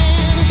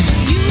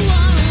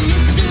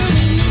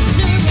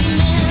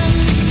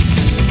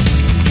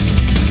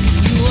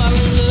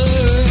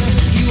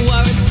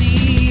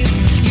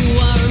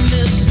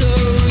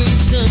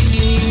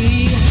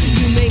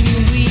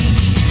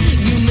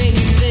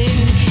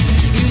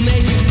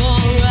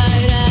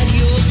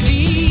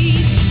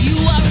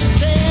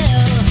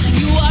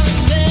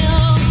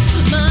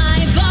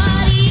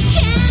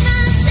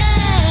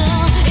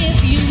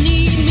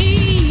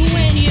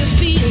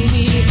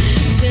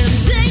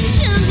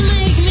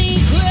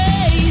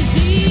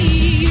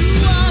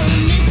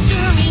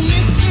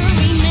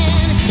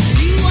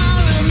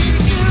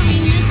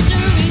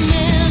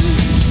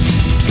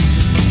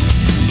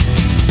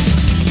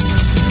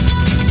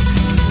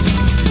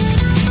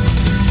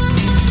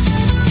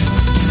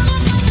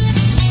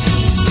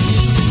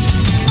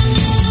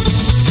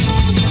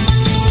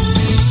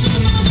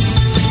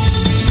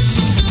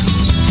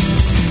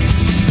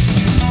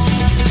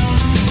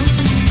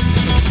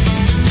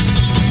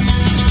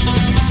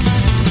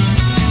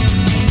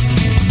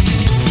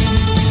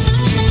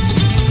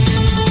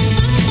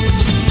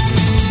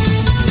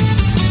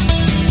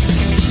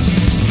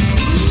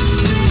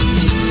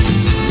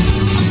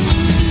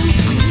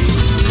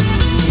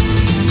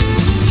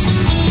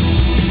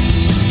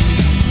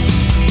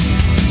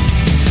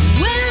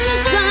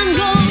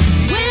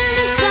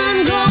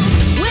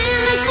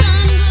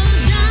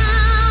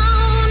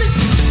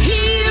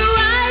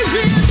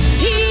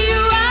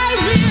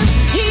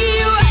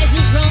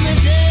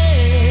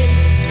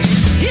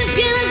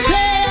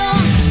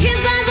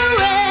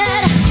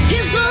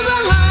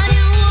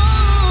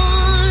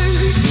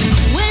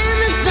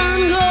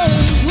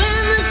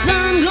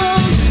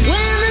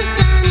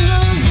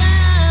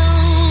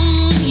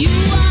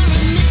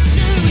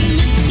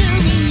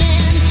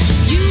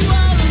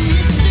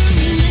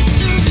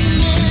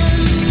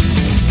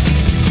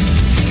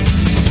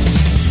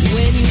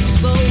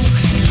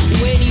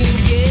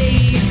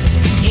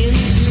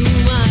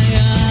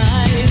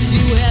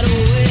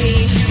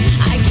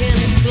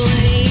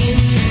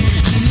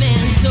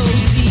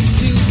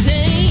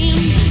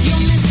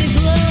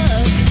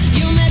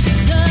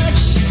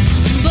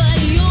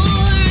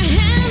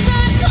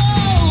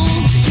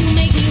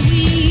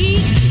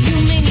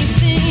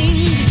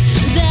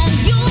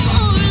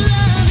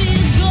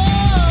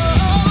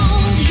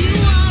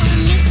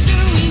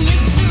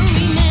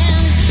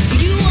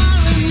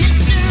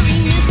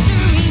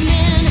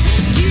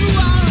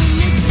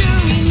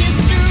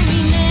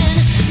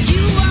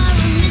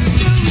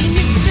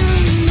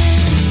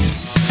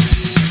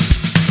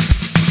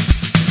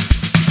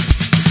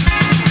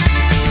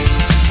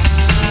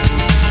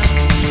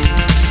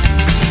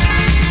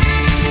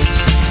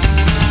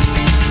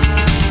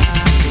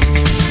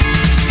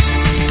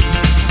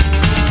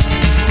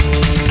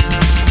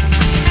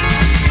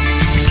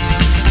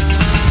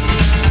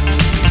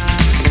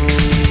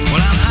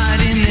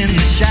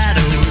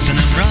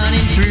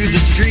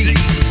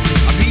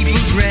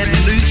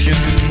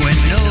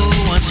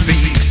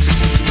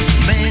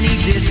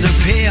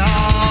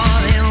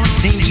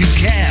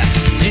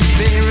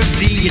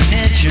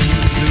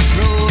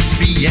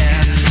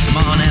yeah.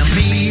 Mon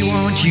ami,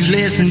 won't you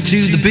listen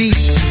to the beat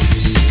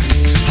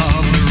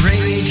of the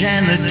rage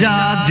and the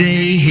dog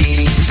day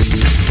heat?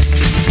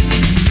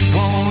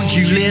 Won't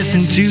you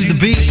listen to the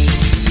beat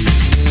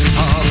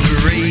of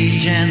the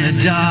rage and the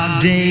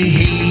dog day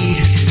heat?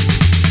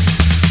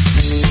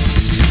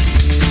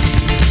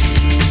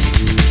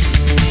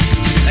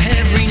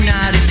 Every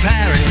night in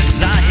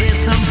Paris, I hear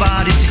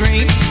somebody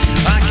scream,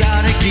 I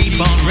gotta keep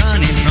on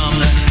running from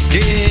the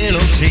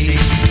guillotine.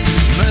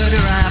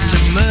 Murder after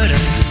murder,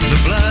 the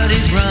blood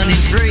is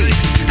running free,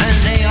 and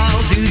they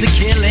all do the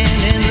killing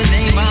in the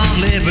name of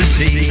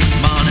liberty.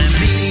 Mon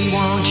ami,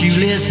 won't you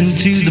listen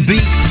to the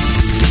beat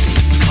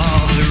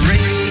of the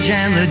rage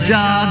and the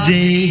dog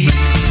day heat?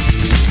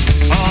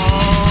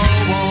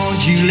 Oh,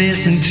 won't you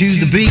listen to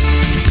the beat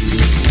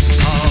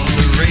of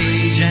the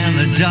rage and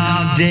the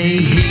dog day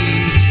heat?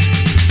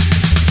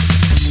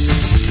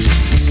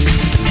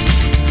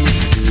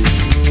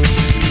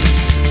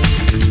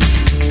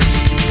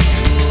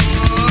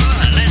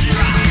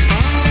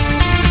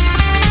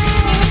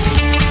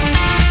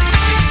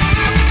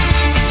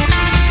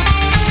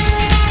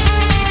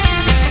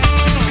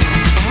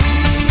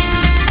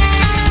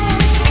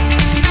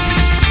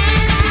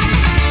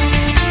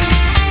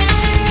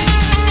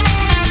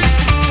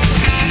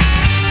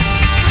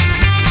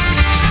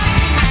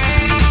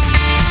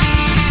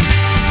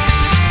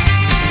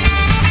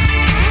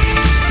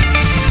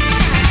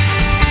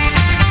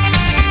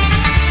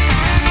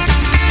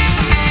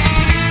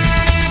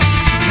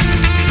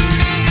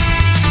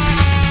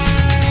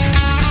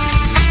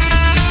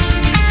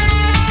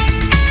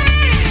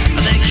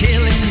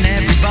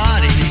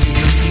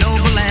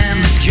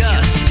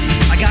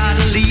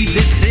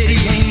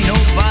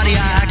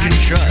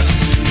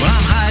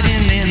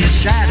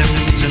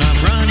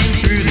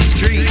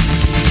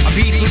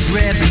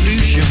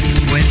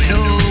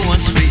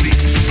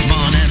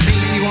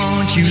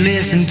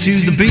 To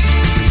the beat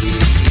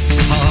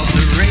of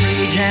the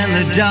rage and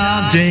the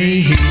dog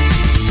day heat.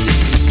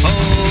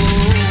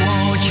 Oh,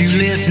 won't you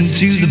listen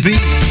to the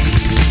beat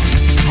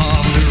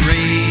of the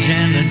rage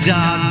and the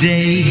dog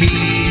day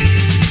heat?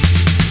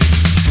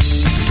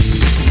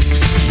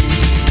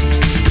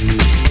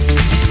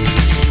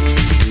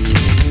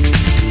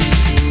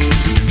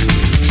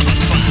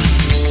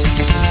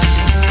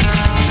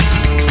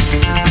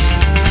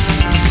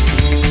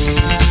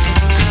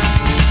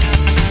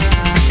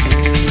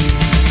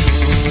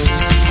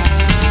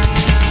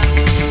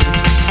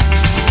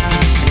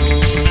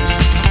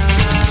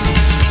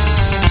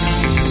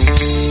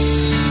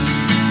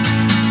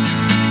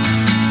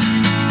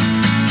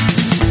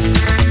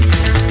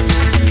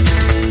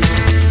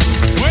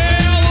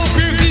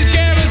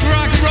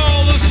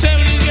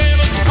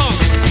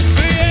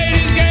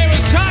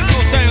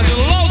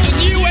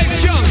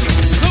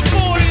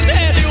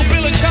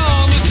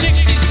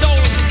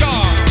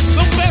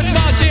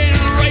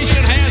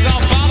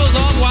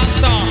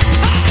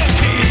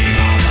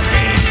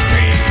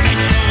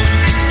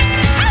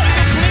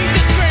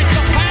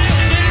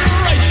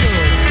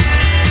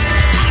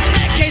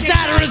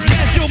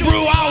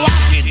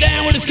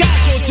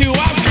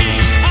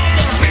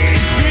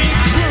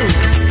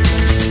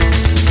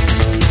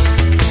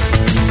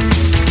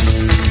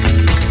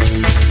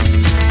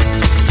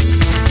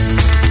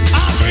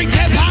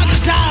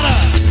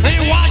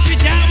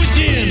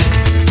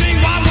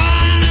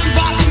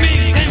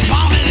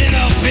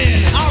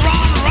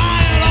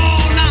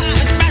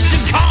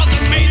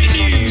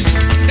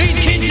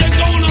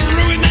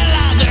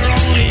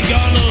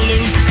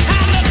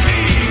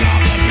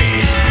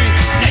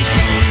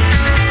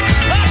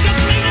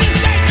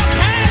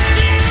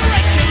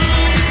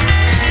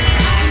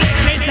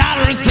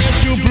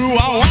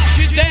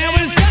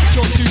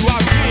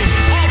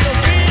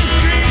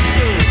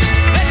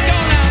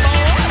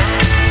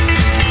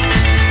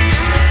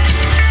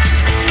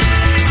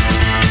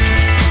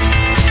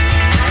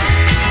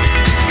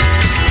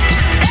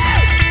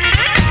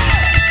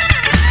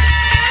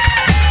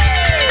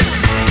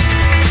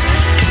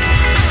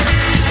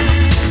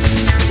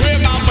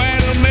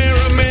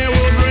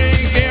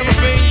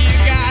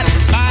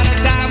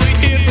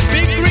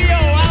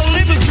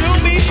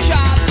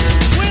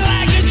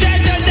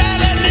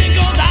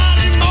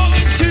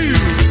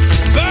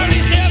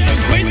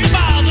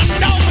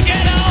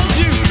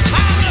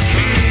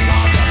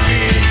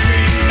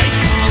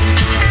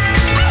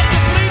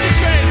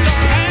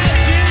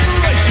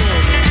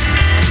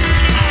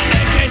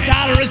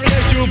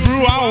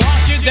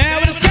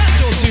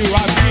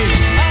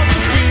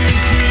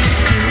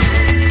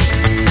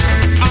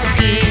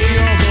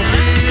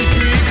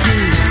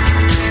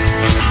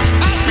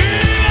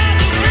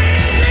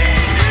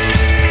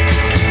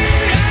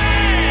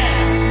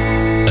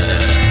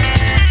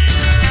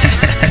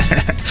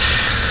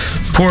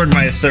 Poured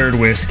my third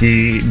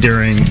whiskey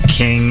during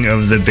King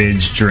of the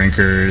Binge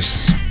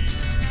Drinkers.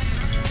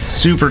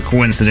 Super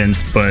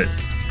coincidence, but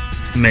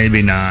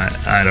maybe not.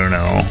 I don't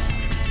know.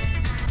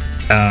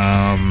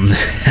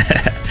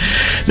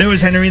 There was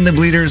Henry and the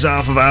Bleeders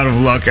off of Out of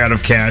Luck, Out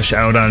of Cash,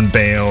 Out on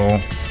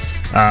Bail.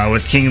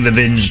 with King of the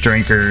Binge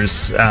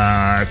Drinkers.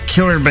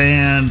 Killer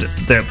band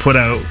that put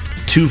out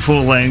 2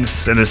 full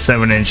lengths and a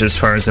 7-inch as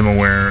far as I'm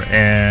aware.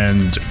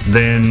 And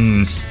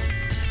then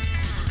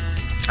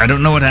I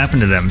don't know what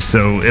happened to them.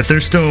 So if they're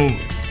still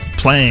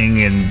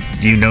playing and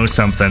you know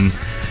something,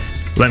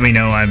 let me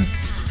know. I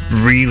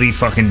really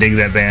fucking dig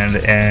that band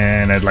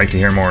and I'd like to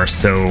hear more.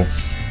 So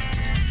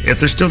if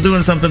they're still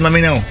doing something, let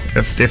me know.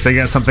 If they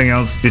got something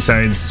else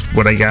besides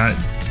what I got,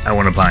 I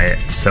want to buy it.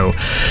 So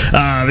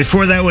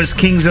before that was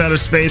Kings of Outer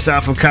Space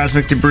off of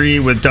Cosmic Debris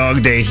with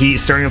Dog Day Heat.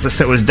 Starting off the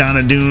set was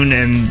Donna Dune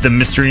and the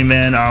Mystery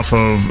Men off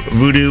of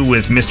Voodoo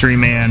with Mystery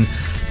Man.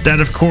 That,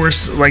 of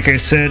course, like I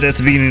said at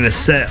the beginning of the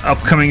set,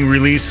 upcoming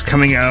release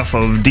coming off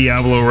of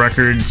Diablo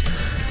Records.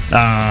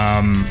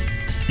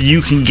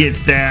 You can get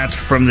that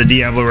from the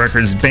Diablo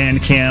Records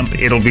Bandcamp.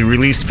 It'll be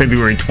released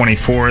February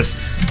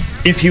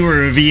 24th. If you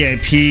were a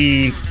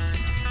VIP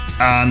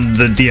on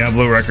the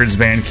Diablo Records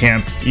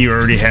Bandcamp, you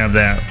already have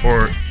that,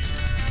 or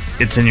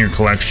it's in your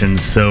collection.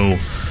 So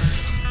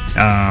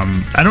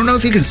I don't know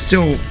if you can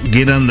still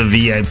get on the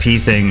VIP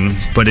thing,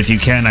 but if you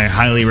can, I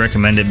highly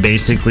recommend it.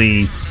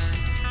 Basically,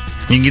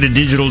 you can get a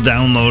digital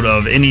download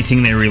of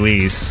anything they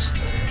release,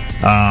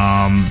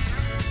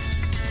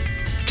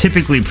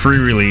 typically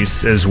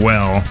pre-release as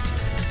well,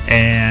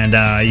 and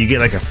you get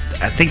like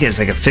I think it's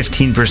like a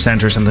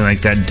 15% or something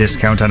like that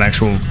discount on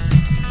actual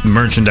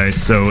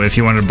merchandise. So if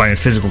you want to buy a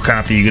physical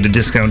copy, you get a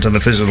discount on the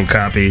physical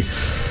copy,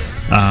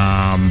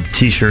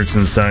 t-shirts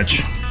and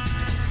such.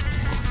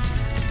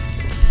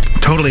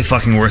 Totally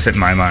fucking worth it in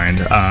my mind.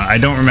 I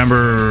don't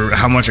remember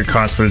how much it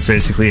costs, but it's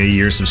basically a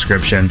year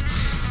subscription.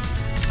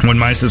 When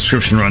my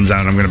subscription runs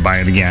out, I'm going to buy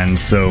it again.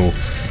 So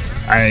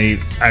I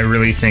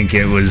really think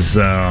it was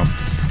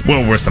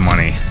well worth the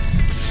money.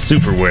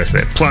 Super worth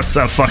it. Plus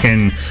a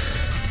fucking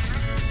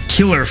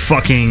killer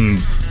fucking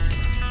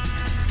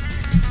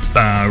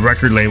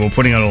record label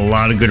putting out a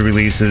lot of good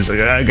releases.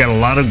 I got a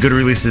lot of good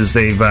releases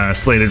they've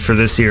slated for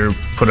this year.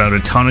 Put out a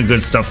ton of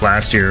good stuff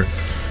last year.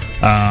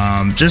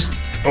 Just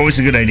always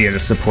a good idea to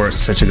support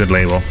such a good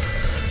label.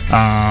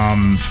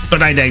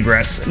 But I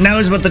digress. Now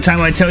is about the time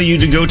I tell you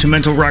to go to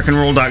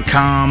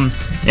mentalrockandroll.com,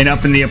 and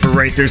up in the upper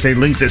right there's a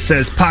link that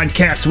says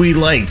Podcasts We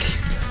Like.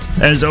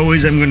 As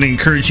always, I'm going to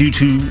encourage you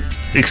to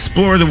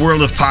explore the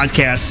world of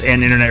podcasts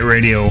and internet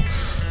radio.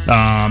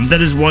 That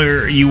is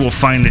where you will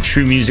find the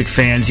true music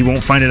fans. You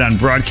won't find it on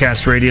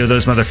broadcast radio.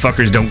 Those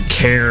motherfuckers don't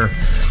care.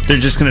 They're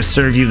just going to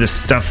serve you the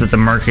stuff that the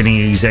marketing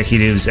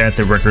executives at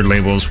the record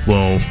labels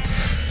will...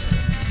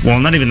 Well,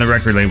 not even the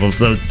record labels.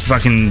 The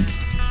fucking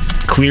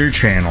Clear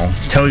Channel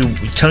tell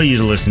you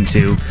to listen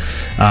to.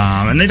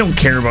 And they don't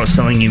care about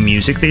selling you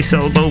music. They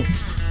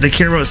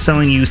care about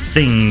selling you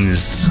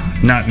things,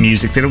 not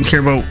music. They don't care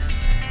about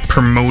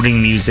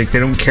promoting music. They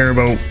don't care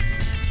about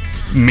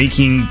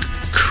making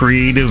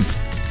creative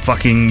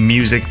fucking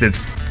music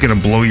that's gonna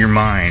blow your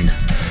mind.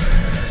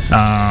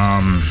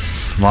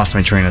 Lost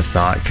my train of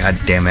thought. God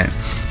damn it.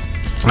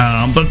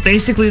 But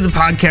basically, the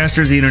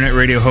podcasters, the internet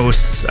radio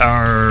hosts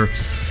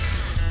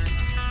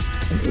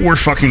we're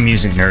fucking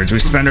music nerds. We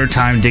spend our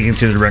time digging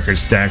through the record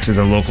stacks at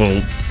the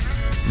local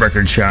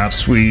record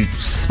shops. We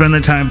spend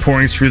the time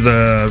pouring through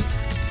the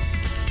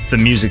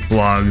music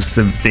blogs,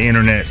 the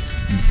internet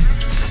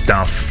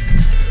stuff,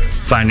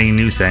 finding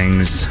new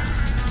things.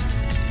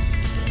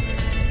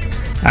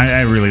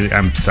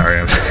 I'm sorry,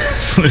 I'm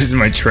losing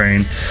my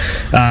train.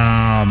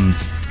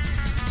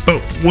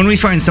 But when we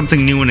find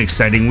something new and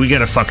exciting, we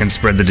gotta fucking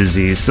spread the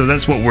disease. So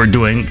that's what we're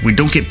doing. We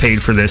don't get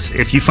paid for this.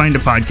 If you find a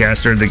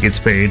podcaster that gets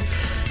paid,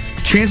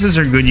 chances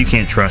are good you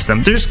can't trust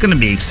them. There's gonna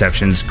be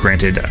exceptions,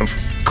 granted. Of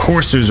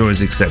course there's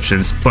always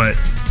exceptions, but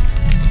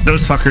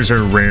those fuckers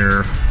are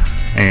rare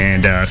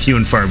and few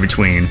and far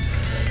between.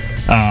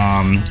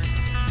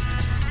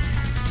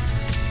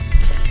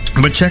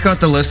 But check out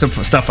the list of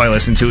stuff I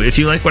listen to. If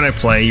you like what I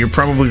play, you're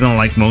probably going to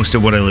like most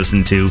of what I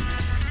listen to.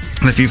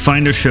 If you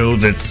find a show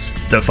that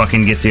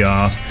fucking gets you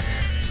off,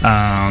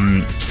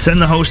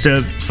 send the host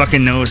a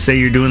fucking note, say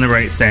you're doing the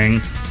right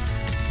thing.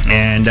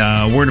 And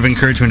word of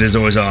encouragement is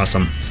always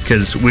awesome,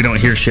 because we don't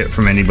hear shit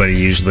from anybody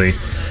usually.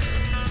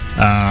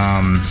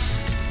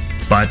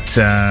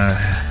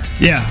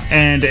 Yeah,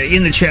 and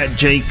in the chat,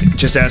 Jake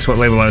just asked what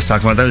label I was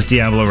talking about. That was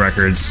Diablo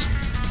Records.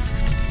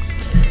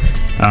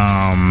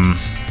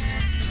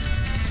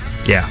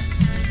 Yeah,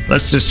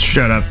 let's just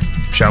shut up,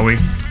 shall we?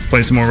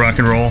 Play some more rock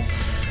and roll.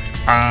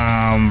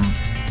 I'm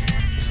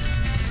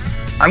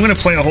going to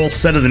play a whole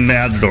set of the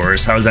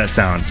Matadors. How does that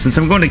sound? Since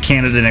I'm going to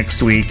Canada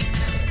next week,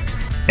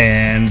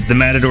 and the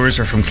Matadors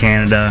are from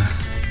Canada,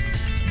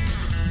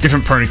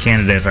 different part of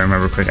Canada, if I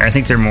remember correctly. I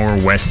think they're more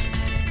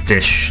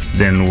west-ish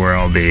than where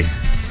I'll be.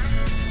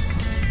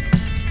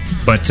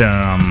 But,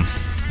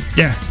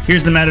 yeah,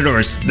 here's the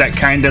Matadors. That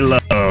Kind of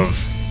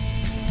Love.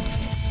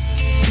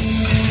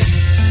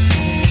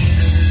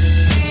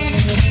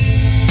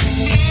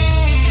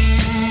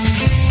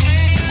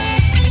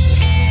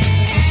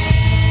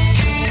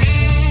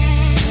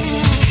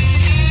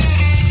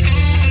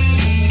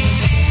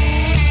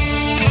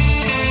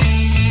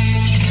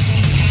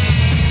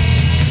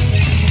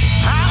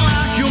 I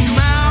like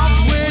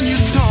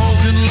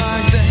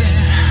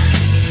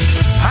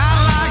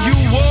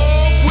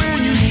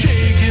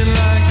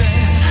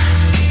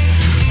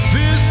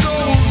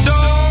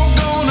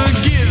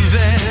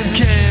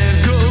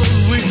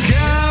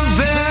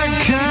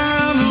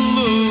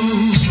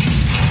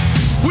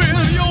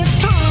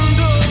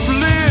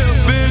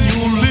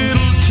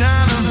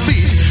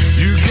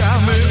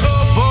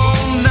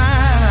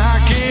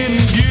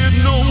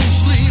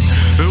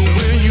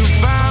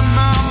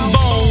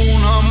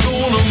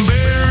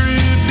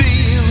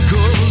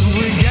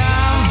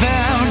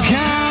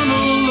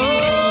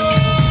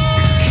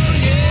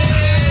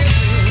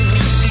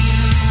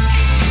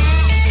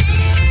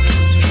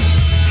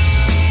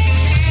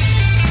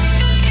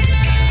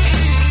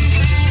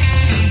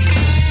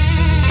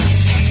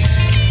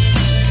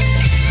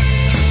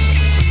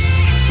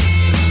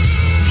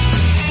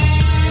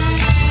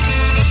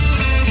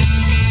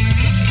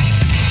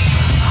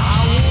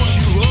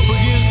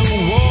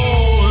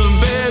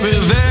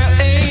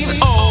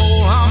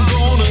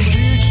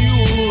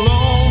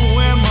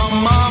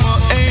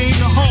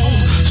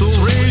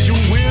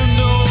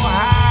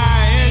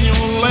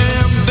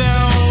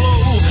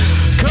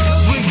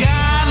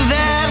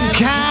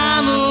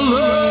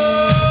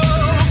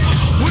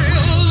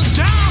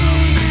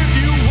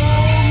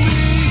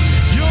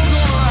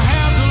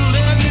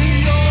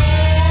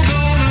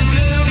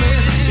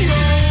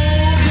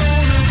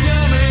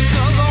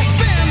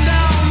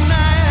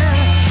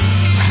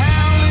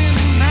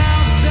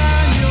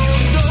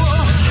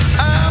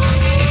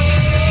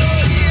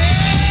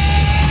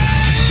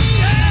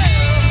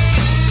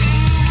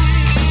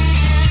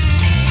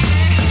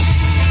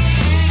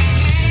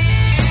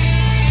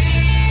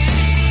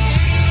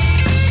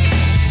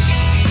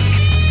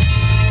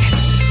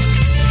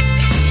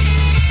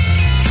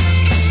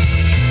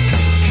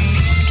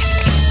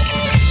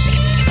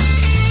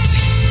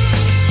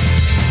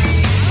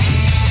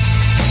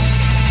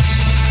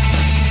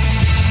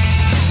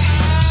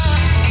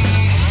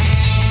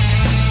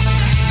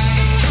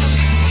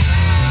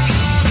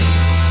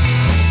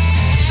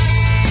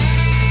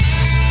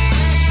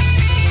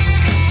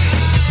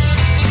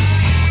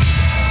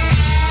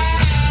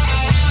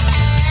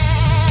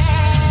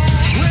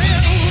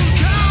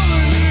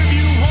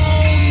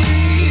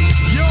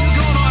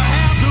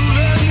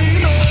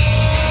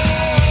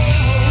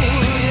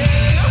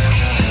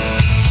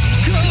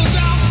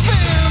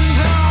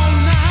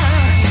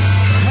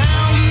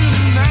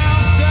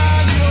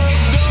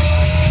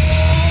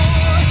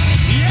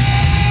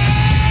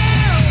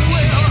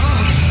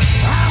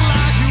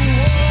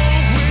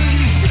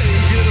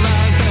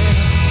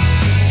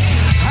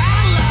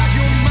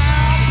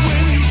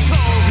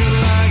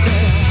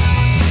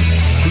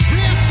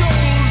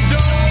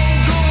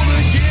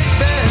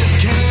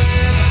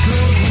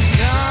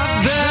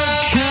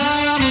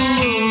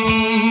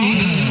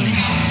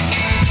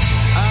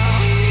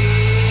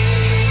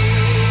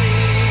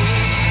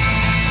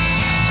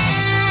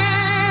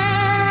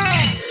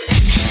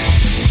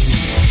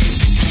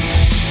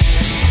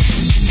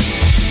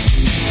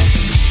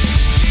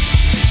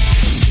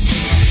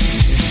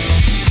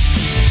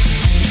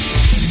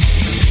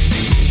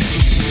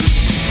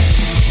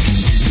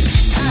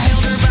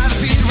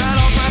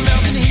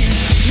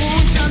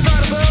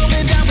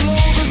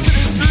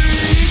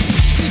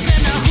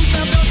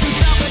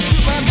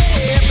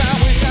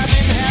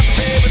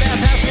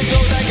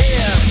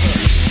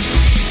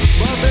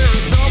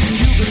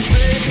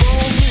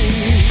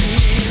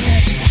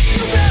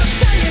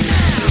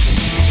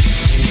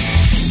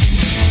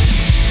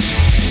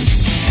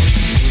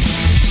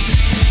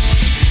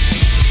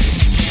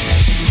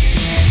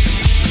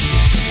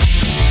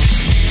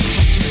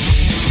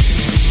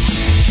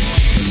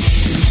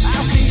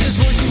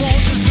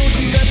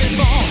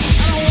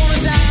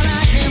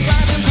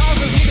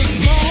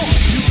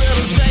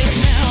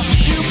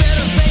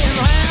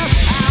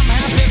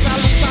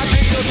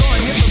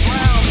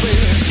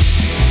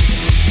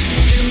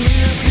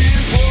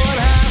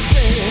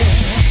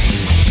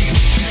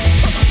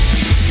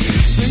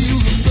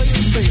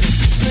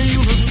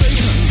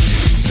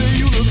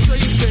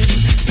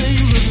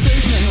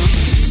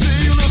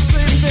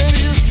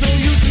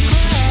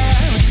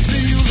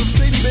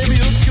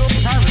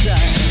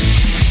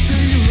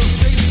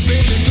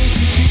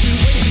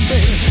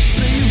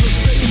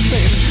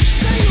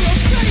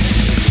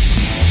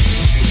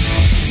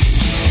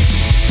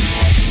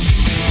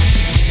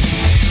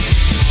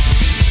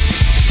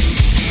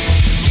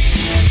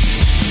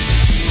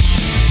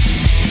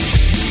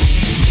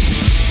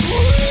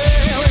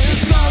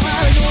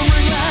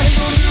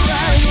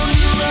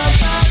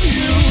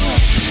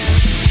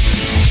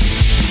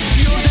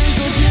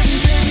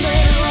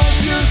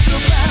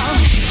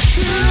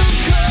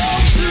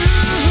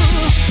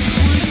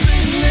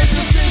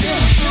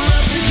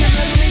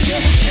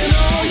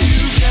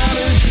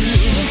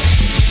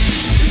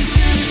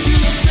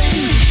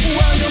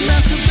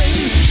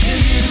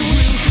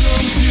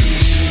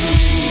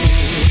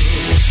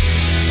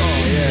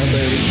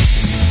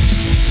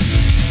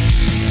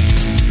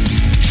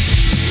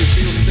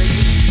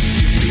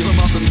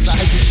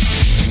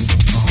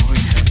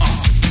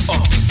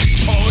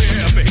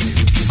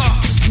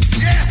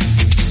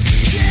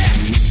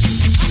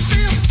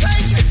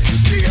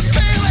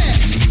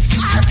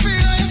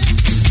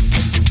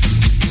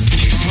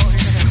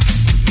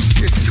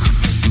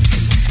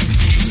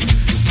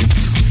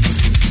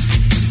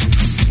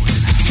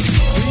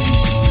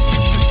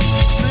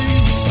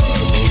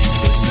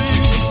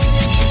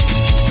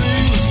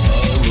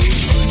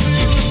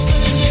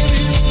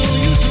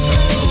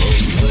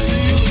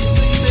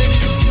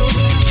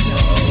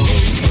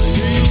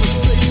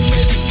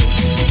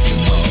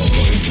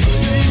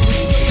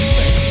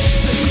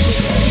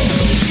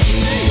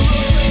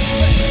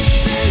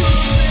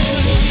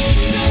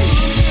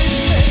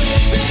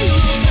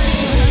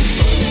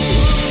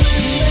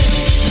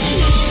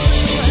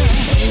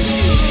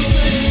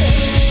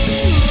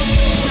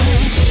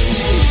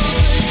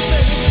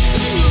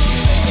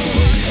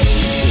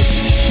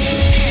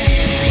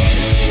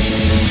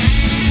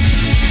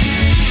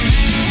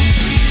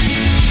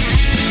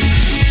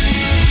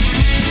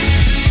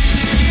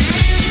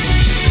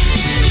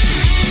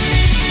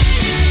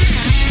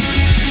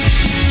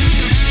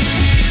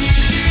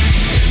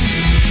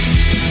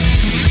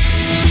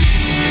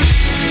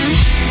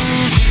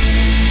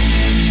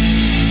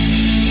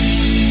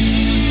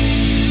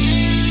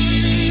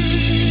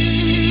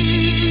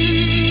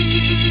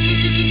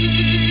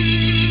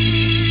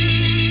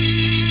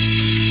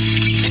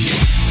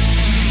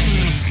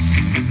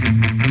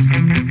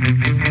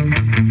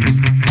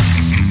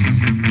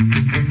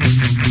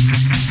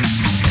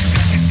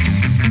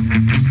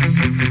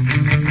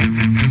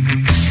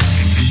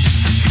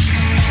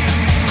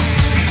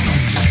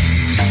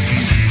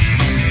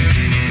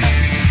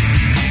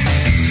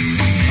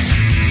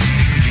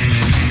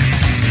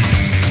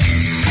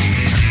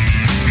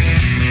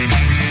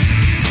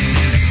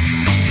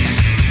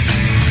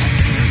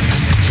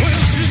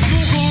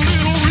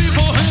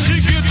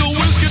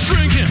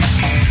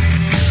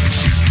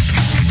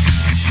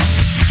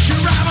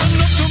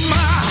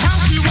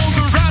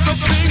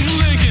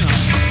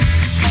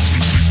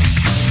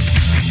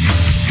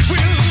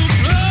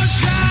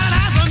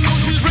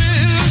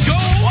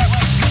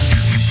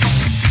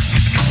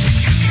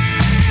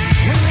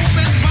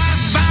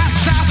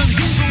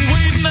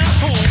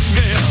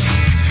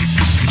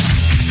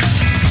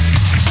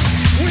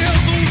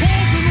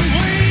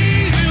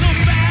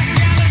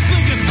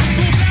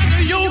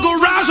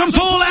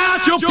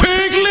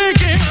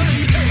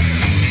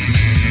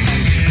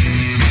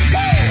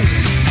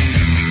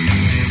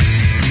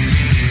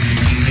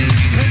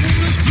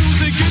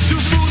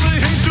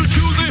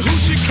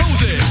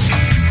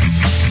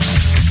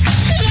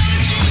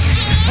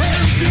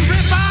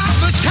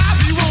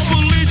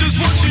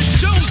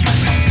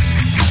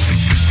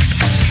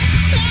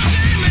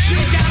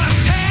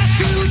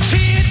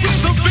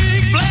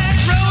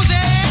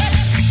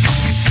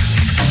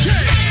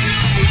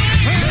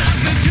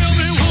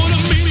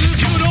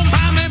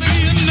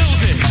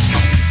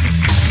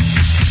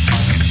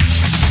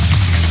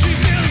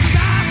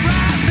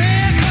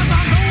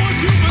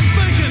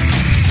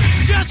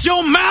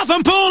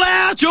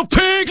your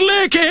pig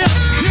licking.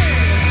 Yeah.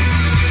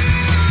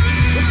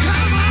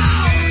 Come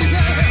on,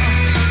 yeah.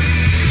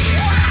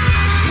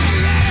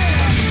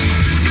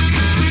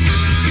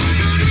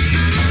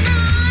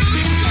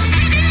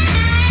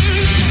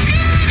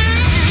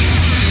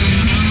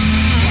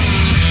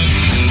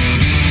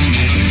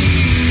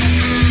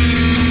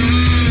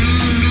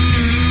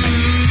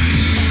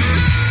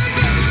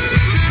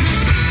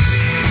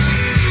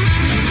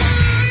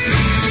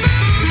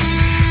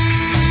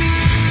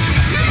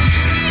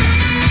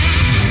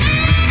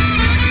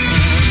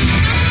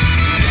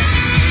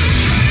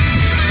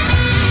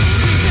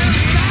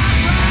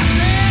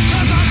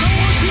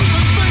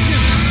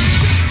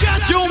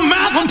 Shut your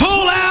mouth and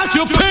pull out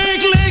your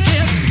pig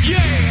licking. Yeah.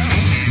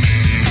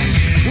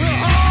 We're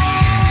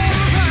all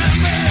right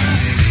there.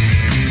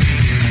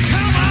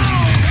 Come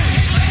on.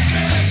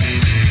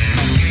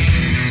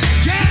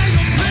 Yeah,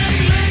 your pig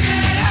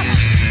licking.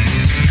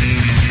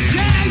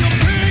 Yeah, your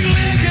pig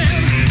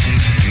licking.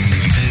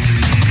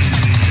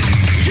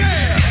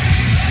 Yeah.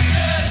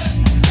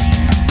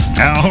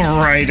 All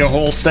right, a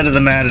whole set of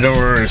the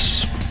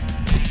Matadors.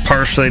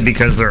 Partially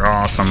because they're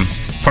awesome.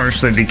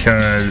 Partially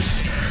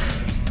because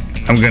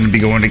I'm going to be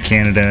going to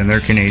Canada and they're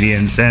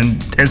Canadians. And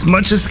as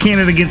much as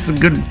Canada gets a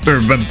good or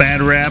a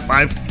bad rap,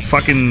 I've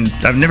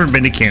never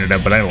been to Canada,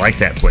 but I like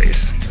that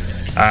place.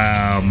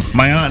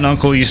 My aunt and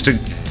uncle used to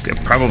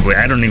probably,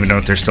 I don't even know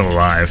if they're still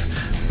alive,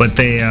 but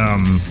they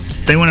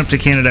went up to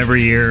Canada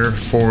every year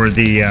for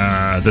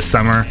the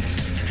summer.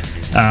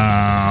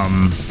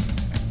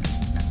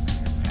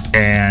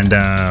 And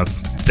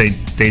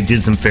they did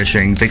some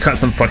fishing. They caught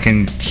some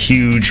fucking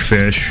huge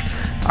fish.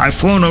 I've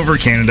flown over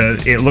Canada.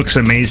 It looks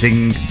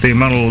amazing. The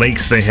amount of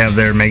lakes they have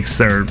there makes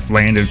their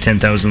land of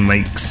 10,000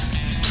 lakes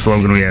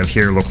slogan we have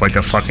here look like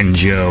a fucking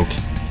joke.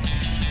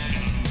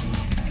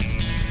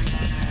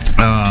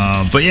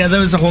 But yeah, that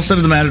was the whole set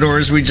of the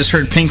Matadors. We just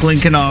heard Pink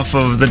Lincoln off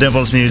of The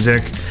Devil's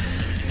Music.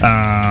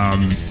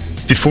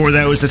 Before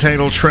that was the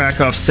title track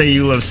off Say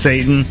You Love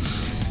Satan.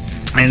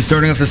 And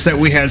starting off the set,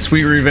 we had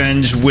Sweet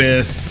Revenge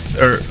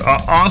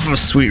off of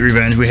Sweet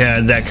Revenge, we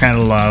had That Kind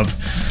of Love.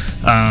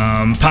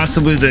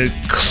 Possibly the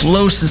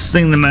closest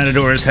thing the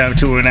Matadors have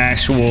to an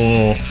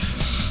actual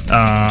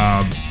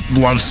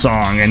love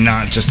song and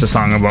not just a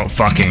song about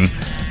fucking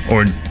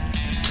or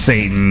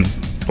Satan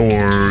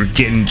or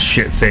getting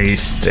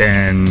shit-faced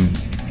and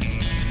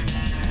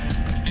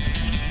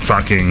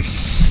fucking.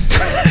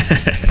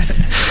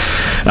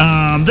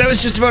 That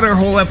was just about our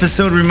whole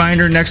episode.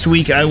 Reminder, next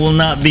week I will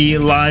not be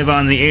live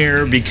on the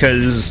air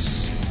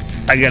because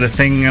I got a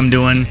thing I'm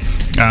doing.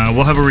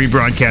 We'll have a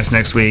rebroadcast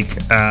next week,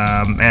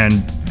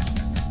 and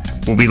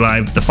we'll be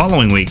live the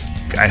following week,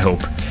 I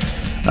hope.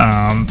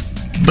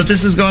 But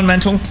this has gone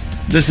mental.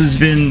 This has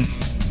been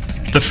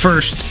the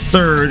first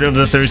third of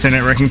the Thursday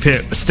Night Wrecking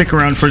Pit. Stick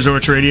around for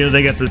Zorch Radio.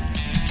 They got the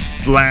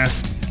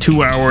last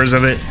 2 hours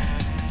of it,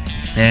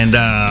 and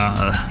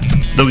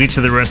they'll get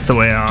you the rest of the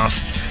way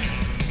off.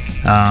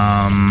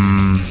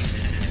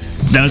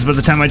 Now is about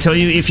the time I tell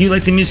you, if you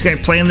like the music I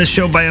play on this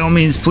show, by all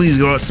means, please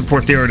go out and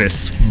support the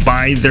artists.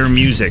 Buy their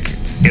music.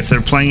 If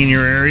they're playing in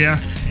your area,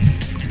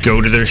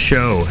 go to their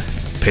show.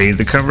 Pay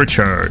the cover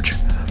charge.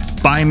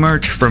 Buy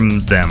merch from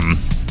them.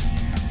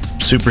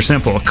 Super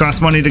simple. It costs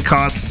money to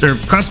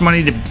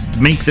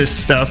make this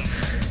stuff,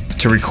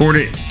 to record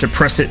it, to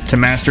press it, to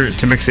master it,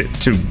 to mix it,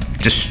 to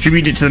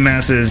distribute it to the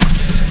masses.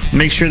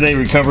 Make sure they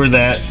recover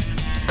that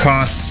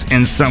costs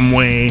in some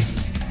way,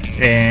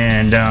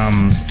 and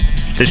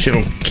this shit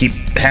will keep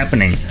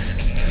happening.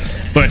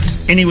 But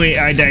anyway,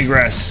 I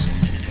digress.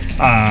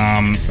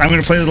 I'm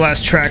going to play the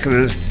last track of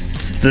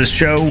this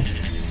show,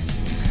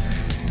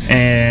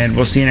 and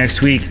we'll see you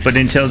next week. But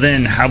until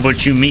then, how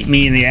about you meet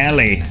me in the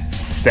alley,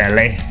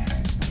 Sally?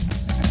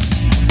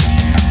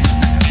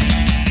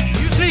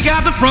 You sneak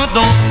out the front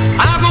door,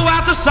 I'll go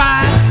out the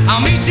side.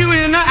 I'll meet you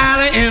in the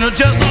alley in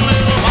just a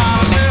little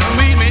while. Say,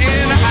 meet me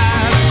in the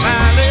alley,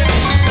 Sally.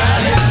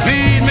 Sally.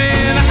 Meet me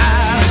in the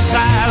alley,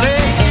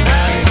 Sally.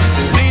 Sally.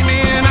 Meet me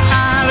in the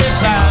alley,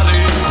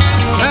 Sally.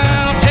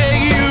 I'll take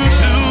you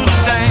to the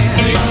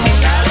dance.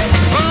 Sally.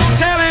 Don't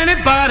tell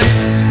anybody,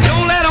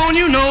 don't let on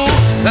you know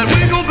that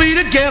we're gonna be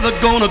together,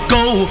 gonna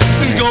go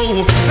and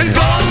go and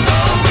go.